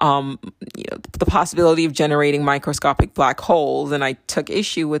 the possibility of generating microscopic black holes. And I took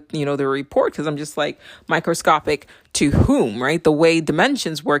issue with, the report, because I'm just like, microscopic to whom, right? The way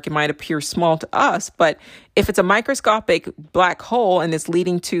dimensions work, it might appear small to us, but if it's a microscopic black hole and it's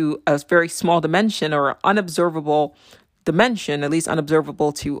leading to a very small dimension or unobservable dimension, at least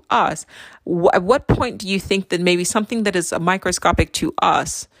unobservable to us, at what point do you think that maybe something that is microscopic to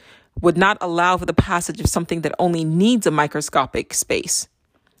us would not allow for the passage of something that only needs a microscopic space,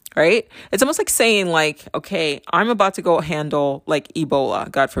 right? It's almost like saying, like, okay, I'm about to go handle like Ebola,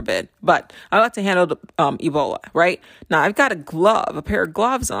 God forbid, but I'm about to handle Ebola, right? Now I've got a pair of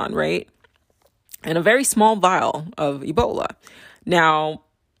gloves on, right? And a very small vial of Ebola. Now,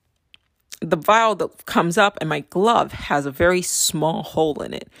 the vial that comes up and my glove has a very small hole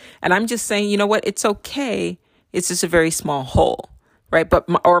in it. And I'm just saying, you know what? It's okay. It's just a very small hole, right? But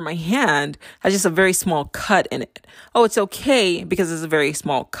my hand has just a very small cut in it. Oh, it's okay because it's a very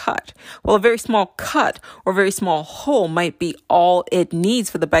small cut. Well, a very small cut or a very small hole might be all it needs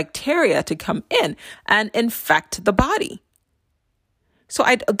for the bacteria to come in and infect the body. So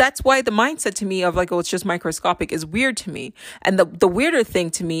that's why the mindset to me of like, oh, it's just microscopic is weird to me. And the weirder thing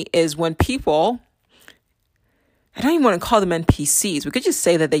to me is when people, I don't even want to call them NPCs. We could just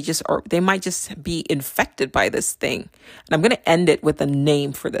say that they might just be infected by this thing. And I'm going to end it with a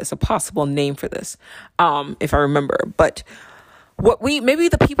name for this, a possible name for this, if I remember. But maybe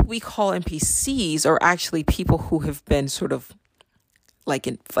the people we call NPCs are actually people who have been sort of like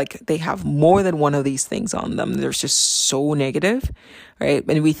they have more than one of these things on them. They're just so negative, right?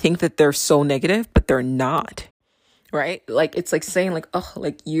 And we think that they're so negative, but they're not, right? Like, it's like saying like, oh,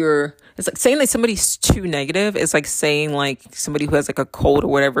 like it's like saying that somebody's too negative. It's like saying like somebody who has like a cold or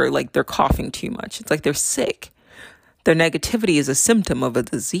whatever, like they're coughing too much. It's like they're sick. Their negativity is a symptom of a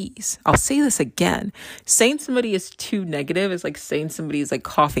disease. I'll say this again. Saying somebody is too negative is like saying somebody is like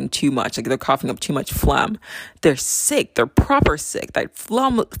coughing too much, like they're coughing up too much phlegm. They're sick. They're proper sick. That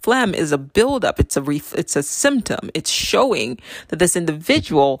phlegm is a buildup. It's a symptom. It's showing that this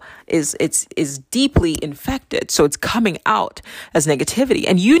individual is deeply infected. So it's coming out as negativity.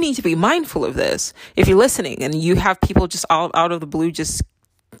 And you need to be mindful of this. If you're listening and you have people just out of the blue just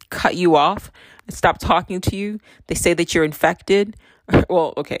cut you off, stop talking to you. They say that you're infected.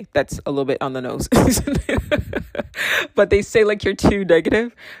 Well, okay, that's a little bit on the nose. But they say like you're too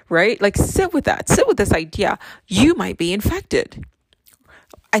negative, right? Like sit with that. Sit with this idea. You might be infected.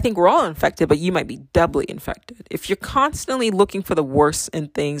 I think we're all infected, but you might be doubly infected. If you're constantly looking for the worst in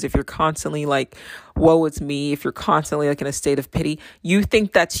things, if you're constantly like, woe, it's me, if you're constantly like in a state of pity, you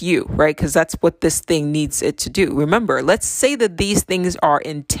think that's you, right? Because that's what this thing needs it to do. Remember, let's say that these things are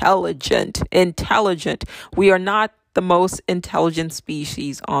intelligent. We are not the most intelligent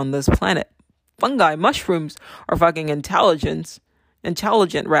species on this planet. Fungi, mushrooms are fucking intelligent.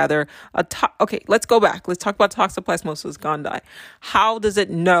 Okay, let's go back. Let's talk about Toxoplasmosis gondii. How does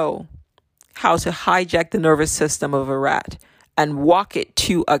it know how to hijack the nervous system of a rat and walk it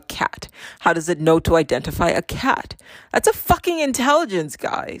to a cat? How does it know to identify a cat? That's a fucking intelligence,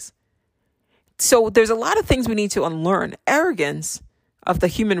 guys. So there's a lot of things we need to unlearn. Arrogance of the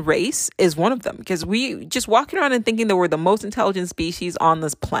human race is one of them, because we just walking around and thinking that we're the most intelligent species on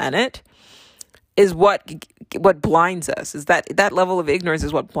this planet is what blinds us. Is that level of ignorance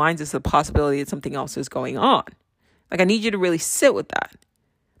is what blinds us to the possibility that something else is going on. Like, I need you to really sit with that.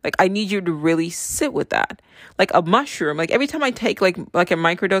 Like, a mushroom, like every time I take like a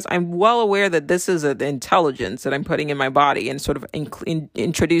microdose, I'm well aware that this is an intelligence that I'm putting in my body and sort of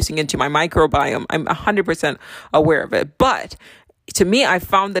introducing into my microbiome. I'm 100% aware of it. But to me, I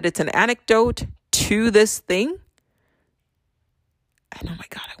found that it's an anecdote to this thing. And oh my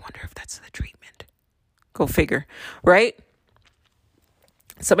God, I wonder if that's the treatment. Go figure, right?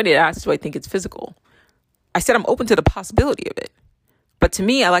 Somebody asked, do I think it's physical? I said I'm open to the possibility of it. But to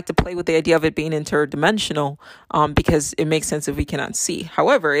me, I like to play with the idea of it being interdimensional because it makes sense if we cannot see.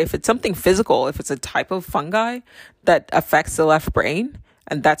 However, if it's something physical, if it's a type of fungi that affects the left brain,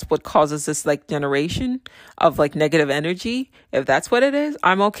 and that's what causes this like generation of like negative energy, if that's what it is,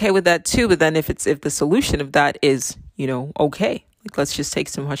 I'm okay with that too. But then if the solution of that is, okay, like let's just take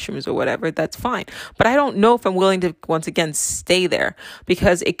some mushrooms or whatever, that's fine. But I don't know if I'm willing to once again stay there,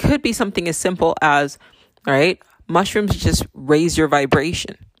 because it could be something as simple as, all right, mushrooms just raise your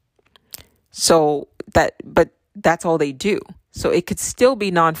vibration. But that's all they do. So it could still be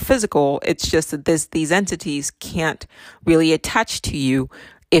non-physical. It's just that these entities can't really attach to you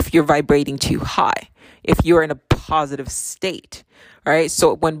if you're vibrating too high. If you're in a positive state. Right.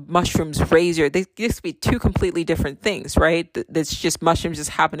 So when mushrooms raise this could be two completely different things, right? That's just mushrooms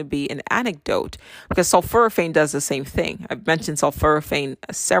just happen to be an anecdote, because sulforaphane does the same thing. I've mentioned sulforaphane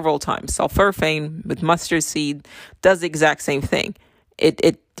several times. Sulforaphane with mustard seed does the exact same thing.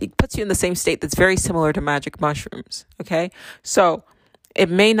 It puts you in the same state that's very similar to magic mushrooms. Okay. So it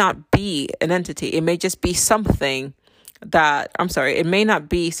may not be an entity. It may just be something it may not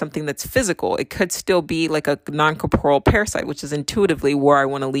be something that's physical. It could still be like a non-corporeal parasite, which is intuitively where I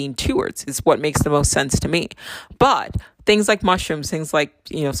want to lean towards. It's what makes the most sense to me. But things like mushrooms, things like,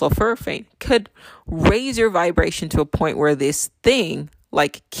 sulforaphane could raise your vibration to a point where this thing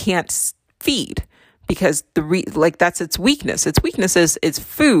can't feed, because that's its weakness. Its weakness is its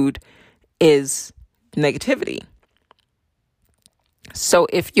food is negativity. So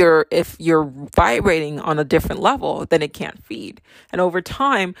if you're vibrating on a different level, then it can't feed. And over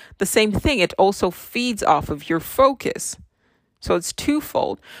time, the same thing, it also feeds off of your focus. So it's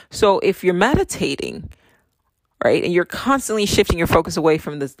twofold. So if you're meditating, right, and you're constantly shifting your focus away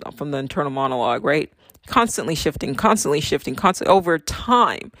from the internal monologue, right? Constantly shifting over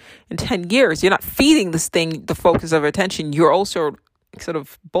time, in 10 years, you're not feeding this thing the focus of attention. You're also sort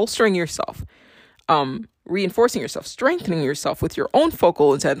of bolstering yourself, reinforcing yourself, strengthening yourself with your own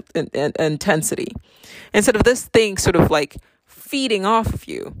focal intensity, instead of this thing sort of feeding off of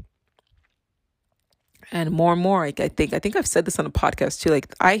you. And more, I think I've said this on a podcast too.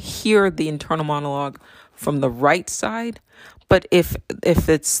 I hear the internal monologue from the right side, but if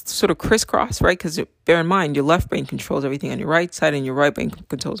it's sort of crisscross, right? Because bear in mind, your left brain controls everything on your right side, and your right brain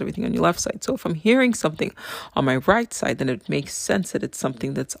controls everything on your left side. So if I'm hearing something on my right side, then it makes sense that it's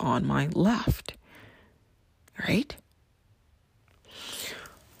something that's on my left. Right?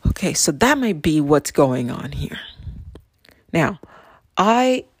 Okay, so that might be what's going on here. Now,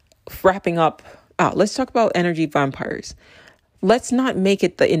 wrapping up, let's talk about energy vampires. Let's not make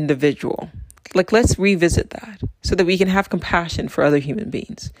it the individual. Let's revisit that so that we can have compassion for other human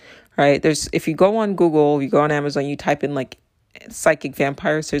beings, right? If you go on Google, you go on Amazon, you type in psychic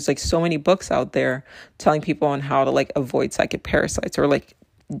vampires, there's so many books out there telling people on how to avoid psychic parasites, or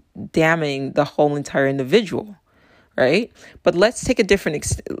damning the whole entire individual, right? But let's take a different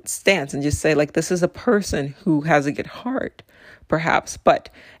stance and just say this is a person who has a good heart, perhaps,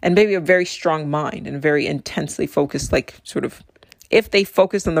 and maybe a very strong mind and very intensely focused, if they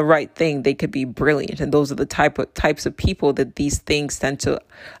focus on the right thing, they could be brilliant. And those are the types of people that these things tend to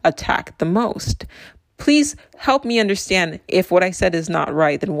attack the most. Please help me understand, if what I said is not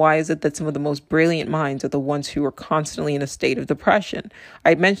right, then why is it that some of the most brilliant minds are the ones who are constantly in a state of depression?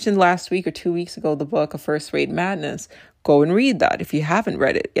 I mentioned last week or 2 weeks ago the book, A First Rate Madness. Go and read that if you haven't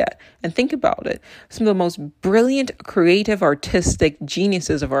read it yet, and think about it. Some of the most brilliant, creative, artistic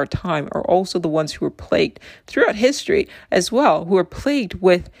geniuses of our time are also the ones who are plagued throughout history as well, who are plagued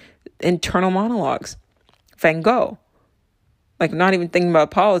with internal monologues. Van Gogh. Not even thinking about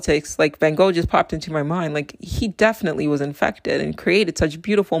politics, Van Gogh just popped into my mind. He definitely was infected and created such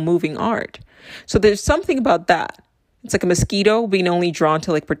beautiful, moving art. So there's something about that. It's like a mosquito being only drawn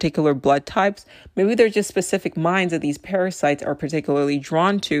to particular blood types. Maybe they're just specific minds that these parasites are particularly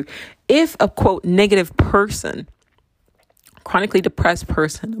drawn to. If a, quote, negative person, chronically depressed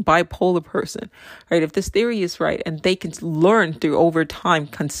person, bipolar person, right? If this theory is right, and they can learn through over time,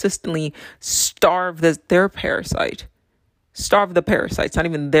 consistently starve their parasite, starve the parasite. It's not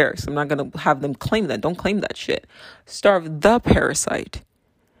even theirs. I'm not going to have them claim that. Don't claim that shit. Starve the parasite.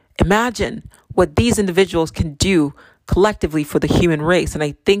 Imagine what these individuals can do collectively for the human race. And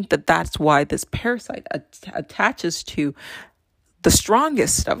I think that that's why this parasite attaches to the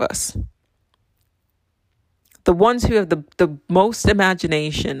strongest of us. The ones who have the most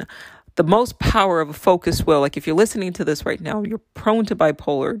imagination, the most power of a focused will. If you're listening to this right now, you're prone to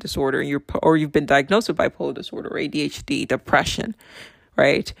bipolar disorder, or you've been diagnosed with bipolar disorder, ADHD, depression,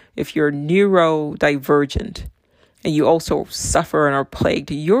 right? If you're neurodivergent and you also suffer and are plagued,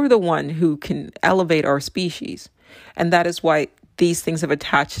 you're the one who can elevate our species. And that is why these things have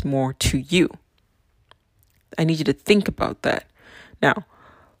attached more to you. I need you to think about that. Now,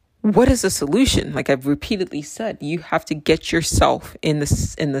 what is the solution? I've repeatedly said, you have to get yourself in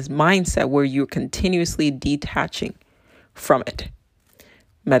this mindset where you're continuously detaching from it.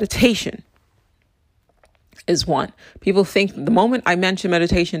 Meditation is one. People think the moment I mention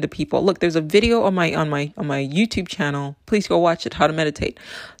meditation to people, look, there's a video on my YouTube channel. Please go watch it, How to Meditate.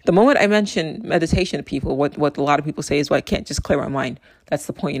 The moment I mention meditation to people, what a lot of people say is, well, I can't just clear my mind. That's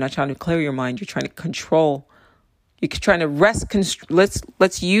the point. You're not trying to clear your mind. You're trying to control. You're trying to rest.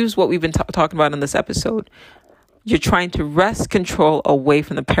 Let's use what we've been talking about in this episode. You're trying to wrest control away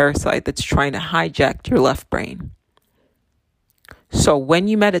from the parasite that's trying to hijack your left brain. So when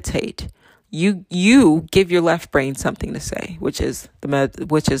you meditate, you give your left brain something to say, which is the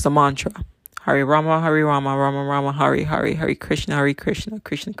mantra. Hare Rama, Rama Rama, Hare Krishna, Krishna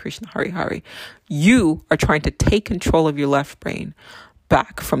Krishna, Hare Hare. You are trying to take control of your left brain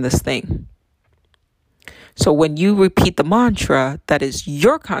back from this thing. So when you repeat the mantra, that is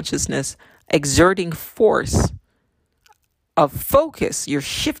your consciousness exerting force of focus. You're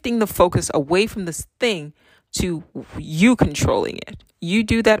shifting the focus away from this thing to you controlling it. You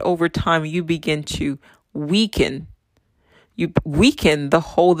do that over time, you begin to weaken. You weaken the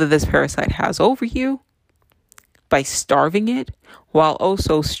hold that this parasite has over you by starving it, while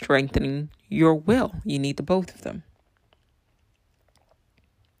also strengthening your will. You need the both of them.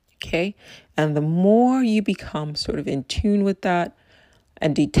 Okay? And the more you become sort of in tune with that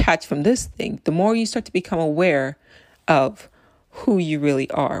and detached from this thing, the more you start to become aware of who you really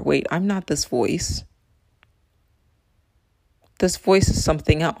are. Wait, I'm not this voice. This voice is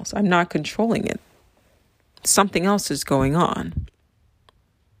something else. I'm not controlling it. Something else is going on.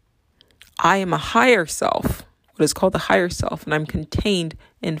 I am a higher self, what is called the higher self, and I'm contained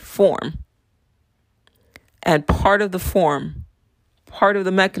in form. And part of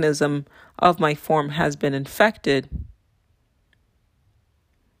the mechanism of my form has been infected.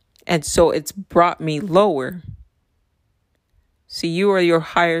 And so it's brought me lower. So you are your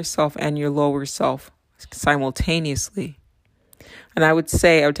higher self and your lower self simultaneously. And I would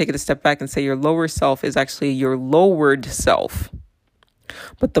take it a step back and say your lower self is actually your lowered self.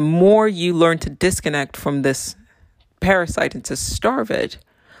 But the more you learn to disconnect from this parasite and to starve it,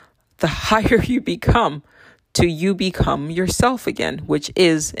 the higher you become till you become yourself again, which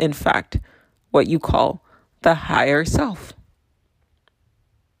is, in fact, what you call the higher self.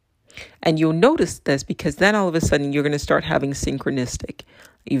 And you'll notice this because then all of a sudden you're going to start having synchronistic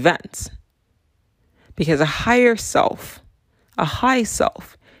events. Because a high self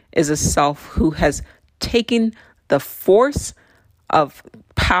is a self who has taken the force of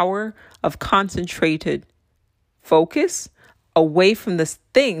power, of concentrated focus away from this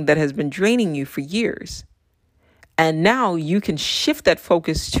thing that has been draining you for years. And now you can shift that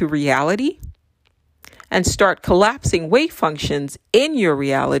focus to reality and start collapsing wave functions in your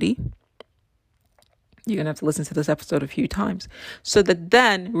reality. You're going to have to listen to this episode a few times so that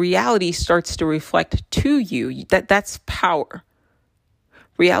then reality starts to reflect to you. That's power.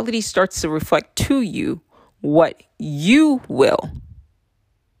 Reality starts to reflect to you what you will,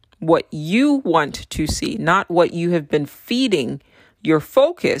 what you want to see, not what you have been feeding your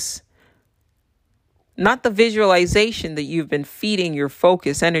focus, not the visualization that you've been feeding your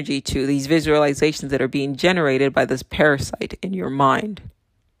focus energy to, these visualizations that are being generated by this parasite in your mind.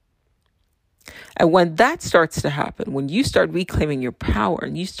 And when that starts to happen, when you start reclaiming your power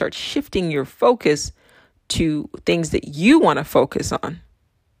and you start shifting your focus to things that you want to focus on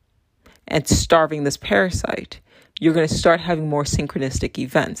and starving this parasite, you're going to start having more synchronistic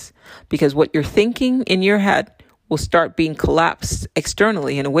events because what you're thinking in your head will start being collapsed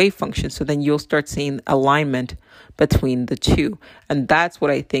externally in a wave function. So then you'll start seeing alignment between the two. And that's what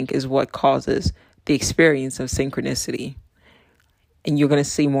I think is what causes the experience of synchronicity. And you're going to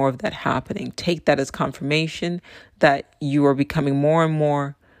see more of that happening. Take that as confirmation that you are becoming more and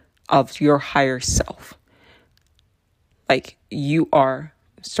more of your higher self. Like you are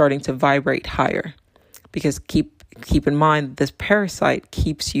starting to vibrate higher. Because keep in mind, this parasite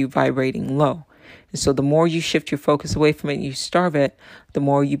keeps you vibrating low. And so the more you shift your focus away from it and you starve it, the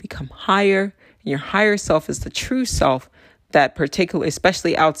more you become higher. And your higher self is the true self that particularly,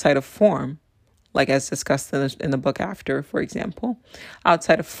 especially outside of form, like as discussed in the book After, for example,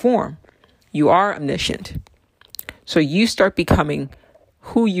 outside of form, you are omniscient. So you start becoming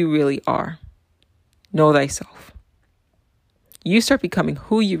who you really are. Know thyself. You start becoming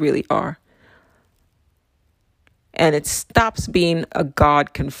who you really are. And it stops being a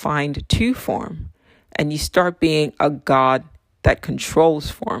God confined to form. And you start being a God that controls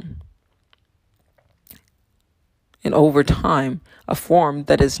form. And over time, a form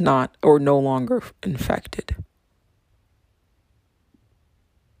that is not or no longer infected.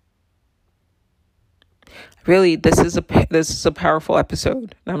 Really, this is a powerful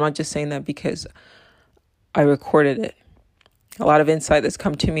episode. And I'm not just saying that because I recorded it. A lot of insight that's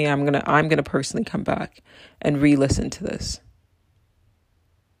come to me. I'm gonna personally come back and re-listen to this.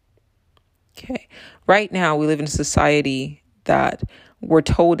 Okay. Right now, we live in a society that we're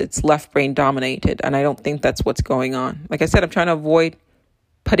told it's left brain dominated, and I don't think that's what's going on. Like I said, I'm trying to avoid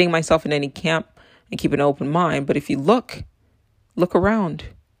putting myself in any camp and keep an open mind. But if you look around,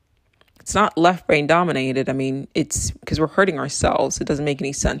 It's not left brain dominated. I mean, it's because we're hurting ourselves. It doesn't make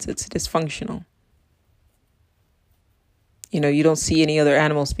any sense. It's dysfunctional. You don't see any other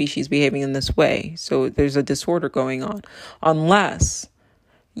animal species behaving in this way. So there's a disorder going on. Unless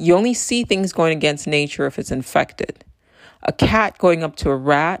you only see things going against nature if it's infected. A cat going up to a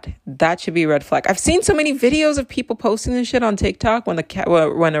rat, that should be a red flag. I've seen so many videos of people posting this shit on TikTok when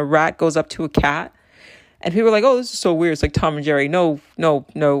a rat goes up to a cat. And people are like, oh, this is so weird. It's like Tom and Jerry. No.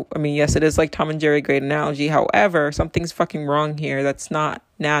 I mean, yes, it is like Tom and Jerry. Great analogy. However, something's fucking wrong here. That's not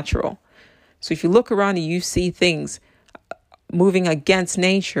natural. So if you look around and you see things moving against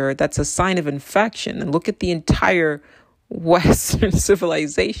nature, that's a sign of infection. And look at the entire Western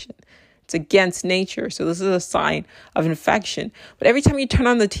civilization. It's against nature. So this is a sign of infection. But every time you turn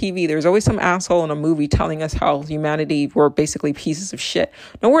on the TV, there's always some asshole in a movie telling us how humanity, we're basically pieces of shit.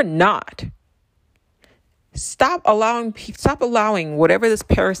 No, we're not. Stop allowing whatever this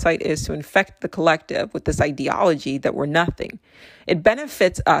parasite is to infect the collective with this ideology that we're nothing. It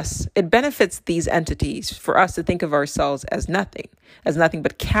benefits us. It benefits these entities for us to think of ourselves as nothing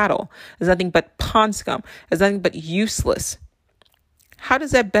but cattle, as nothing but pond scum, as nothing but useless. How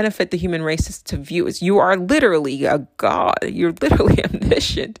does that benefit the human race to view us? You are literally a god. You're literally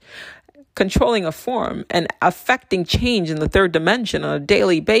omniscient, controlling a form and affecting change in the third dimension on a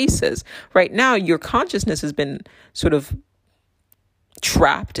daily basis. Right now, your consciousness has been sort of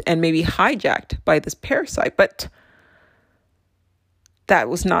trapped and maybe hijacked by this parasite, but that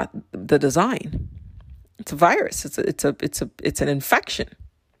was not the design. It's a virus. It's an infection,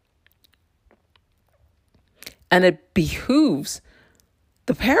 and it behooves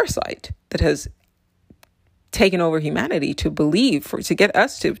the parasite that has taken over humanity to get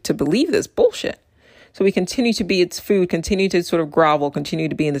us to believe this bullshit. So we continue to be its food, continue to sort of grovel, continue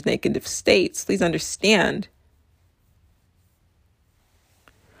to be in this negative states. Please understand.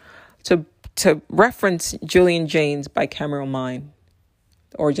 To reference Julian Jaynes' bicameral mind,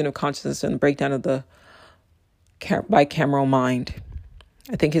 The Origin of Consciousness and the Breakdown of the Bicameral Mind.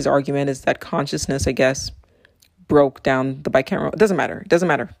 I think his argument is that consciousness, I guess, broke down the bicameral. It doesn't matter.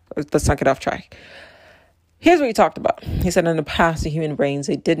 Let's not get off track. Here's what he talked about. He said in the past, the human brains,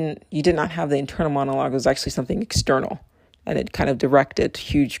 you did not have the internal monologue. It was actually something external, and it kind of directed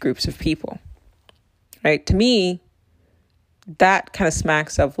huge groups of people. Right? To me, that kind of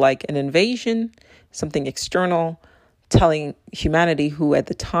smacks of like an invasion, something external, telling humanity, who at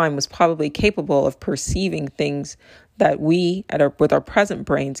the time was probably capable of perceiving things that we with our present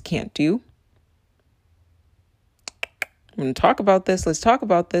brains can't do. I'm going to talk about this. Let's talk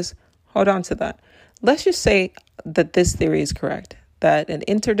about this. Hold on to that. Let's just say that this theory is correct, that an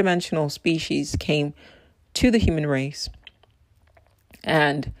interdimensional species came to the human race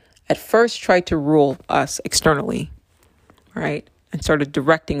and at first tried to rule us externally, right? And started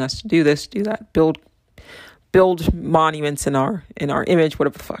directing us to do this, do that, build monuments in our image,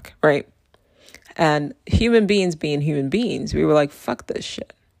 whatever the fuck, right? And human beings being human beings, we were like, fuck this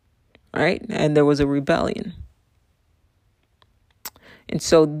shit, right? And there was a rebellion. And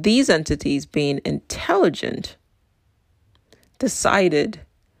so these entities, being intelligent, decided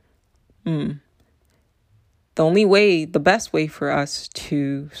the best way for us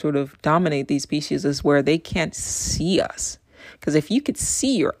to sort of dominate these species is where they can't see us. Because if you could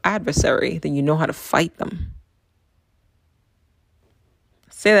see your adversary, then you know how to fight them.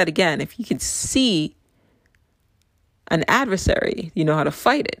 Say that again. If you could see an adversary, you know how to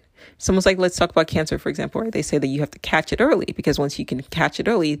fight it. It's almost like, let's talk about cancer, for example, right? They say that you have to catch it early, because once you can catch it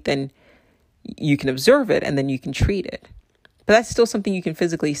early, then you can observe it and then you can treat it. But that's still something you can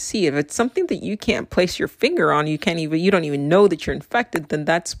physically see. If it's something that you can't place your finger on, you don't even know that you're infected, then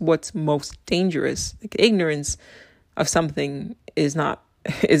that's what's most dangerous. Like, ignorance of something is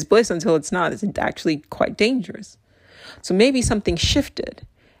bliss until it's not. It's actually quite dangerous. So maybe something shifted.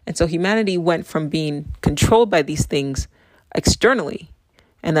 And so humanity went from being controlled by these things externally.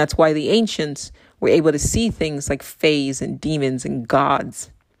 And that's why the ancients were able to see things like fays and demons and gods,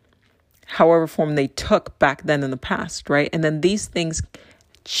 however form they took back then in the past, right? And then these things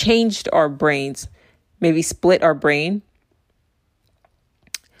changed our brains, maybe split our brain.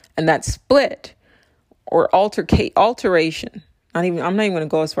 And that split or alteration, I'm not even going to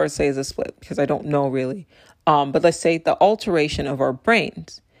go as far as say as a split, because I don't know really. But let's say the alteration of our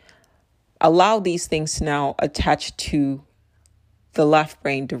brains allow these things to now attach to the left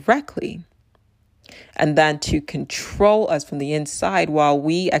brain directly, and then to control us from the inside while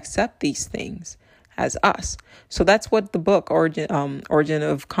we accept these things as us. So that's what the book Origin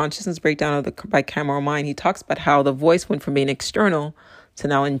of Consciousness, Breakdown of the Bicameral Mind, he talks about how the voice went from being external to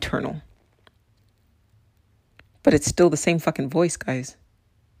now internal. But it's still the same fucking voice, guys.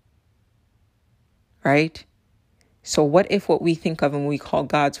 right? So what if what we think of and we call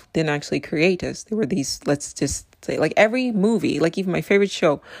gods didn't actually create us? There were these, let's just say, like every movie, like even my favorite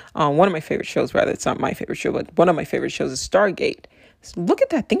show, one of my favorite shows, rather, it's not my favorite show, but one of my favorite shows is Stargate. So look at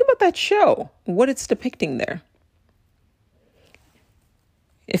that. Think about that show, what it's depicting there.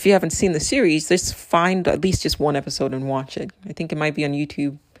 If you haven't seen the series, just find at least just one episode and watch it. I think it might be on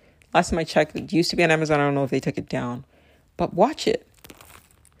YouTube. Last time I checked, it used to be on Amazon. I don't know if they took it down, but watch it.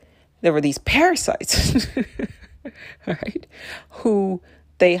 There were these parasites, right? Who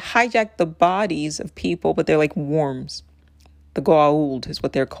they hijacked the bodies of people, but they're like worms. The Goa'uld is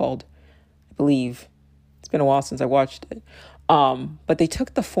what they're called, I believe. It's been a while since I watched it. But they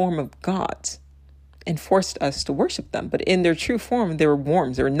took the form of gods and forced us to worship them. But in their true form, they were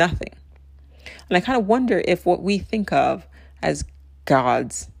worms. They were nothing. And I kind of wonder if what we think of as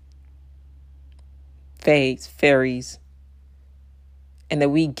gods, fays, fairies, and that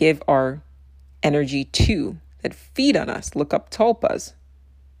we give our energy to, that feed on us. Look up tulpas.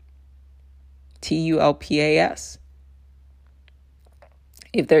 Tulpas.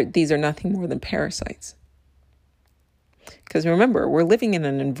 These are nothing more than parasites. Because remember, we're living in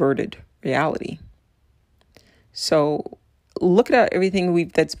an inverted reality. So look at everything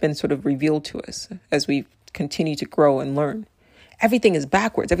that's been sort of revealed to us as we continue to grow and learn. Everything is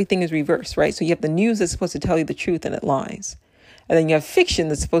backwards. Everything is reversed, right? So you have the news that's supposed to tell you the truth and it lies. And then you have fiction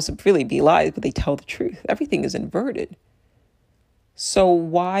that's supposed to really be lies, but they tell the truth. Everything is inverted. So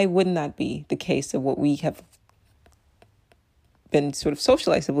why wouldn't that be the case of what we have been sort of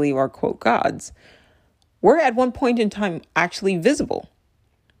socialized to believe are, quote, gods? We're at one point in time actually visible,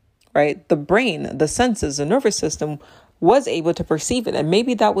 right? The brain, the senses, the nervous system was able to perceive it. And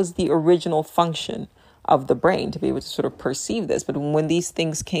maybe that was the original function of the brain, to be able to sort of perceive this. But when these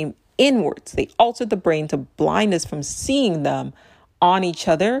things came inwards, they altered the brain to blind us from seeing them on each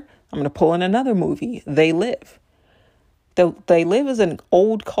other. I'm going to pull in another movie, They Live. They Live is an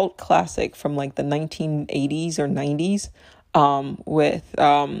old cult classic from like the 1980s or 90s with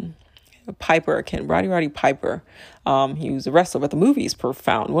Piper, Roddy Piper. He was a wrestler, but the movie is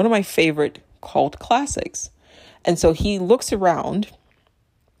profound. One of my favorite cult classics. And so he looks around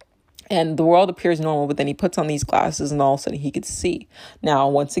and the world appears normal, but then he puts on these glasses and all of a sudden he could see. Now,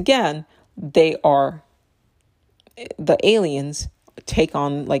 once again, the aliens take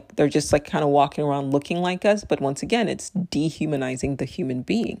on, like, they're just like kind of walking around looking like us. But once again, it's dehumanizing the human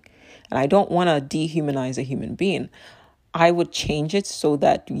being. And I don't want to dehumanize a human being. I would change it so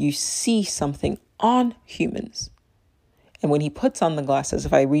that you see something on humans. And when he puts on the glasses,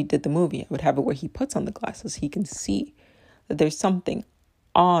 if I redid the movie, I would have it where he puts on the glasses. He can see that there's something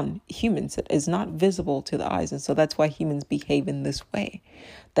on humans that is not visible to the eyes. And so that's why humans behave in this way.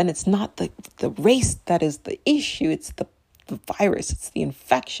 Then it's not the race that is the issue. It's the virus. It's the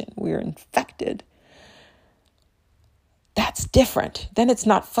infection. We're infected. That's different. Then it's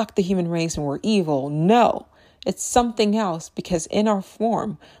not fuck the human race and we're evil. No, it's something else, because in our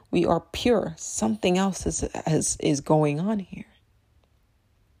form, we are pure. Something else is going on here.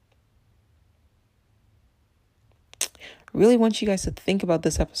 Really want you guys to think about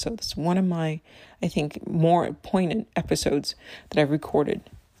this episode. It's one of my, I think, more poignant episodes that I've recorded.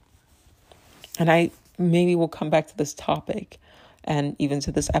 And I maybe will come back to this topic and even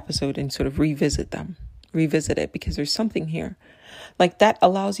to this episode and sort of revisit it, because there's something here. Like, that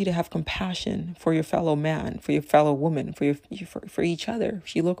allows you to have compassion for your fellow man, for your fellow woman, for each other.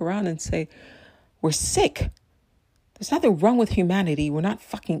 If you look around and say, we're sick. There's nothing wrong with humanity. We're not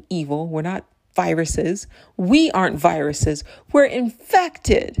fucking evil. We're not viruses. We aren't viruses. We're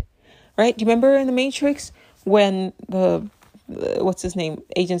infected, right? Do you remember in The Matrix when what's his name?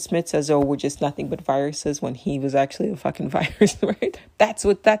 Agent Smith says, oh, we're just nothing but viruses, when he was actually a fucking virus, right?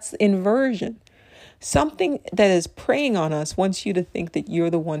 That's inversion. Something that is preying on us wants you to think that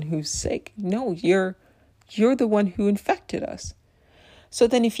you're the one who's sick. No, you're the one who infected us. So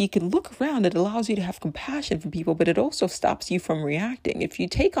then if you can look around, it allows you to have compassion for people, but it also stops you from reacting. If you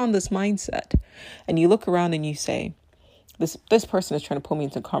take on this mindset and you look around and you say, this person is trying to pull me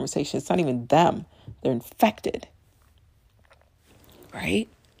into a conversation. It's not even them. They're infected. Right?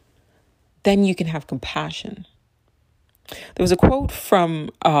 Then you can have compassion. There was a quote from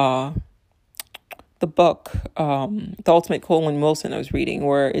the book, The Ultimate Colin Wilson, I was reading,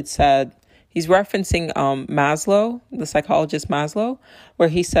 where it said, he's referencing Maslow, the psychologist Maslow, where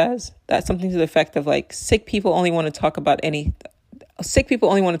he says that something to the effect of, like, sick people only want to talk about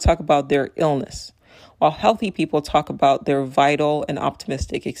their illness, while healthy people talk about their vital and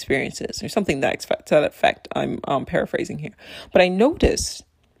optimistic experiences, or something to that effect. I'm paraphrasing here. But I noticed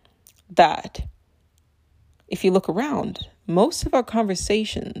that if you look around, most of our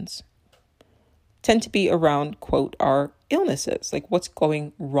conversations tend to be around, quote, our illnesses, like what's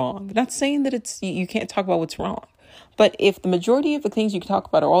going wrong. Not saying that you can't talk about what's wrong, but if the majority of the things you can talk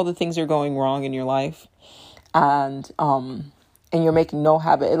about are all the things that are going wrong in your life, and you're making no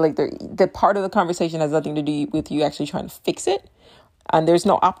habit, like the part of the conversation has nothing to do with you actually trying to fix it, and there's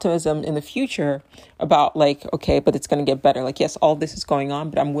no optimism in the future about like, okay, but it's going to get better. Like, yes, all this is going on,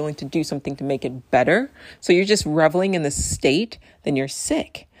 but I'm willing to do something to make it better. So you're just reveling in this state, then you're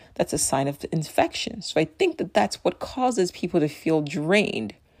sick. That's a sign of infection. So I think that that's what causes people to feel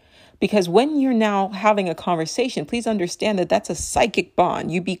drained. Because when you're now having a conversation, please understand that that's a psychic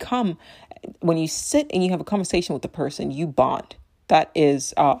bond. When you sit and you have a conversation with the person, you bond. That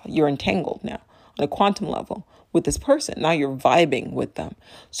is, you're entangled now on a quantum level with this person. Now you're vibing with them.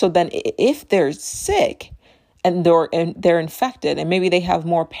 So then if they're sick and they're infected and maybe they have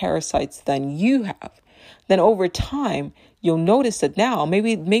more parasites than you have, then over time, you'll notice that now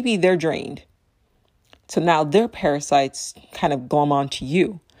maybe they're drained. So now their parasites kind of glom onto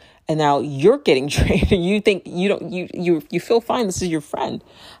you. And now you're getting drained and you think you feel fine. This is your friend.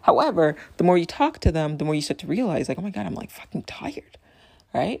 However, the more you talk to them, the more you start to realize like, oh my God, I'm like fucking tired,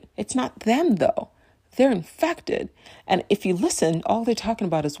 right? It's not them though. They're infected. And if you listen, all they're talking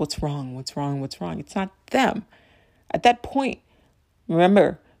about is what's wrong, what's wrong, what's wrong. It's not them. At that point,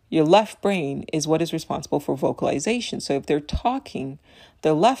 remember, your left brain is what is responsible for vocalization. So if they're talking,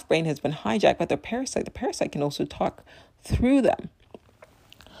 their left brain has been hijacked by their parasite. The parasite can also talk through them.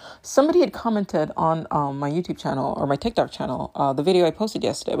 Somebody had commented on my YouTube channel or my TikTok channel, the video I posted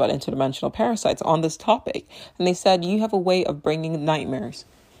yesterday about interdimensional parasites on this topic. And they said, you have a way of bringing nightmares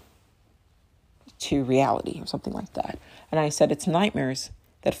to reality or something like that. And I said, it's nightmares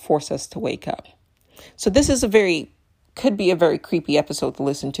that force us to wake up. So this is could be a very creepy episode to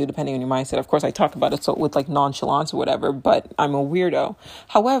listen to, depending on your mindset. Of course, I talk about it with like nonchalance or whatever, but I'm a weirdo.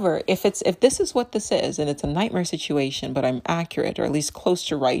 However, if this is what this is, and it's a nightmare situation, but I'm accurate or at least close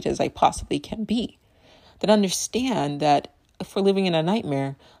to right as I possibly can be, then understand that if we're living in a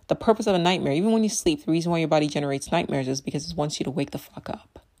nightmare, the purpose of a nightmare, even when you sleep, the reason why your body generates nightmares is because it wants you to wake the fuck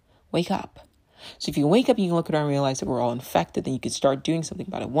up. Wake up. So if you wake up, you can look around and realize that we're all infected, then you can start doing something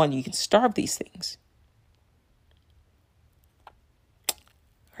about it. One, you can starve these things.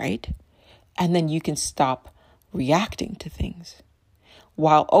 Right? And then you can stop reacting to things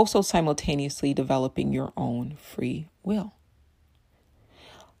while also simultaneously developing your own free will.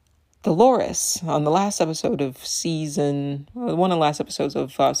 Dolores, on the last episode of one of the last episodes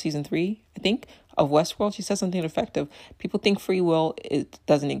of season 3, I think, of Westworld, she says something effective. People think free will, it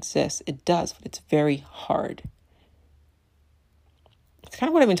doesn't exist. It does, but it's very hard. It's kind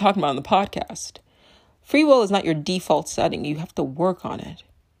of what I've been talking about on the podcast. Free will is not your default setting. You have to work on it.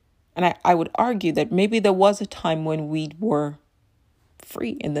 And I would argue that maybe there was a time when we were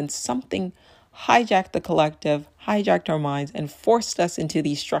free and then something hijacked the collective, hijacked our minds and forced us into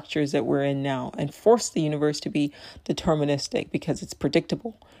these structures that we're in now and forced the universe to be deterministic because it's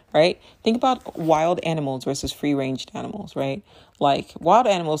predictable, right? Think about wild animals versus free-ranged animals, right? Like wild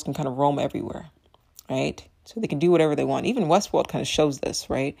animals can kind of roam everywhere, right? So they can do whatever they want. Even Westworld kind of shows this,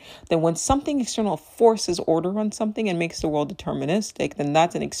 right? Then when something external forces order on something and makes the world deterministic, then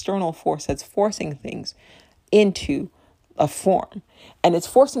that's an external force that's forcing things into a form. And it's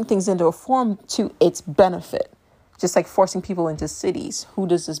forcing things into a form to its benefit. Just like forcing people into cities. Who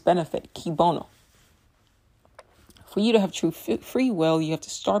does this benefit? Cui bono. For you to have true free will, you have to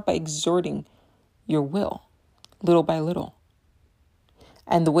start by exerting your will, little by little.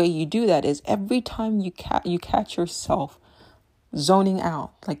 And the way you do that is every time you catch yourself zoning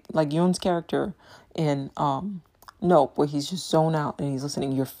out, like Yoon's character in Nope, where he's just zoned out and he's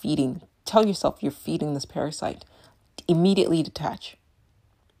listening. Tell yourself you're feeding this parasite. Immediately detach.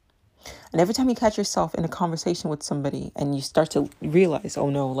 And every time you catch yourself in a conversation with somebody and you start to realize, oh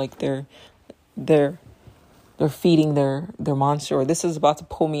no, like they're feeding their monster, or this is about to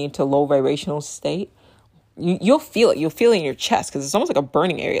pull me into a low vibrational state. You'll feel it. You'll feel it in your chest because it's almost like a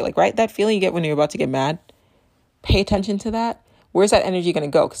burning area. Like, right? That feeling you get when you're about to get mad. Pay attention to that. Where's that energy going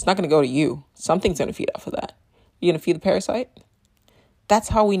to go? Because it's not going to go to you. Something's going to feed off of that. You're going to feed the parasite? That's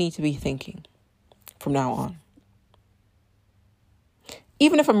how we need to be thinking from now on.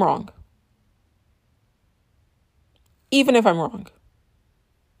 Even if I'm wrong. Even if I'm wrong.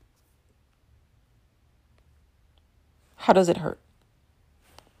 How does it hurt?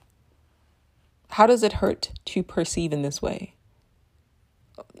 How does it hurt to perceive in this way?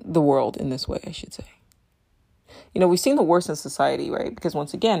 The world in this way, I should say. You know, we've seen the worst in society, right? Because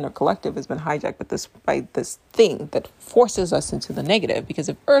once again, our collective has been hijacked by this thing that forces us into the negative. Because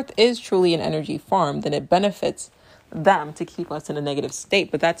if Earth is truly an energy farm, then it benefits them to keep us in a negative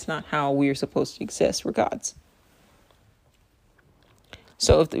state, but that's not how we're supposed to exist. We're gods.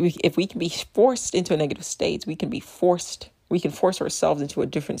 So if we can be forced into a negative state, we can force ourselves into a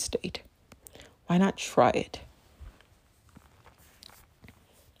different state. Why not try it?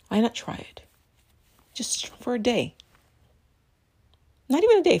 Why not try it? Just for a day. Not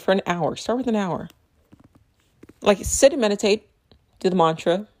even a day, for an hour. Start with an hour. Like, sit and meditate, do the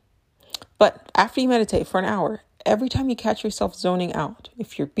mantra. But after you meditate for an hour, every time you catch yourself zoning out,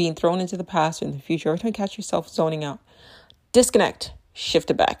 if you're being thrown into the past or in the future, every time you catch yourself zoning out, disconnect,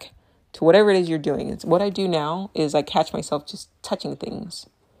 shift it back to whatever it is you're doing. It's what I do now is I catch myself just touching things,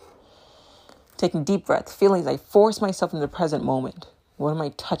 taking deep breaths, feelings. I force myself into the present moment. What am I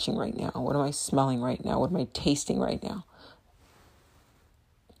touching right now? What am I smelling right now? What am I tasting right now?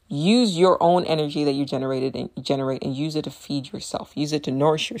 Use your own energy that you generate and use it to feed yourself. Use it to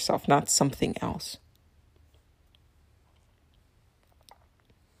nourish yourself, not something else.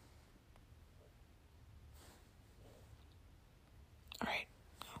 All right.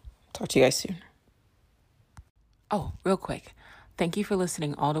 Talk to you guys soon. Oh, real quick. Thank you for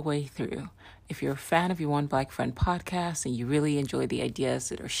listening all the way through. If you're a fan of your One Black Friend podcast and you really enjoy the ideas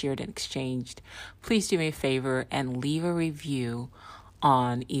that are shared and exchanged, please do me a favor and leave a review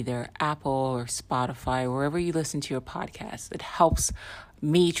on either Apple or Spotify, or wherever you listen to your podcast. It helps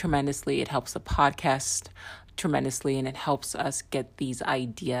me tremendously. It helps the podcast tremendously, and it helps us get these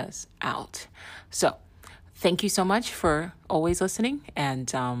ideas out. So thank you so much for always listening, and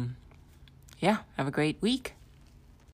have a great week.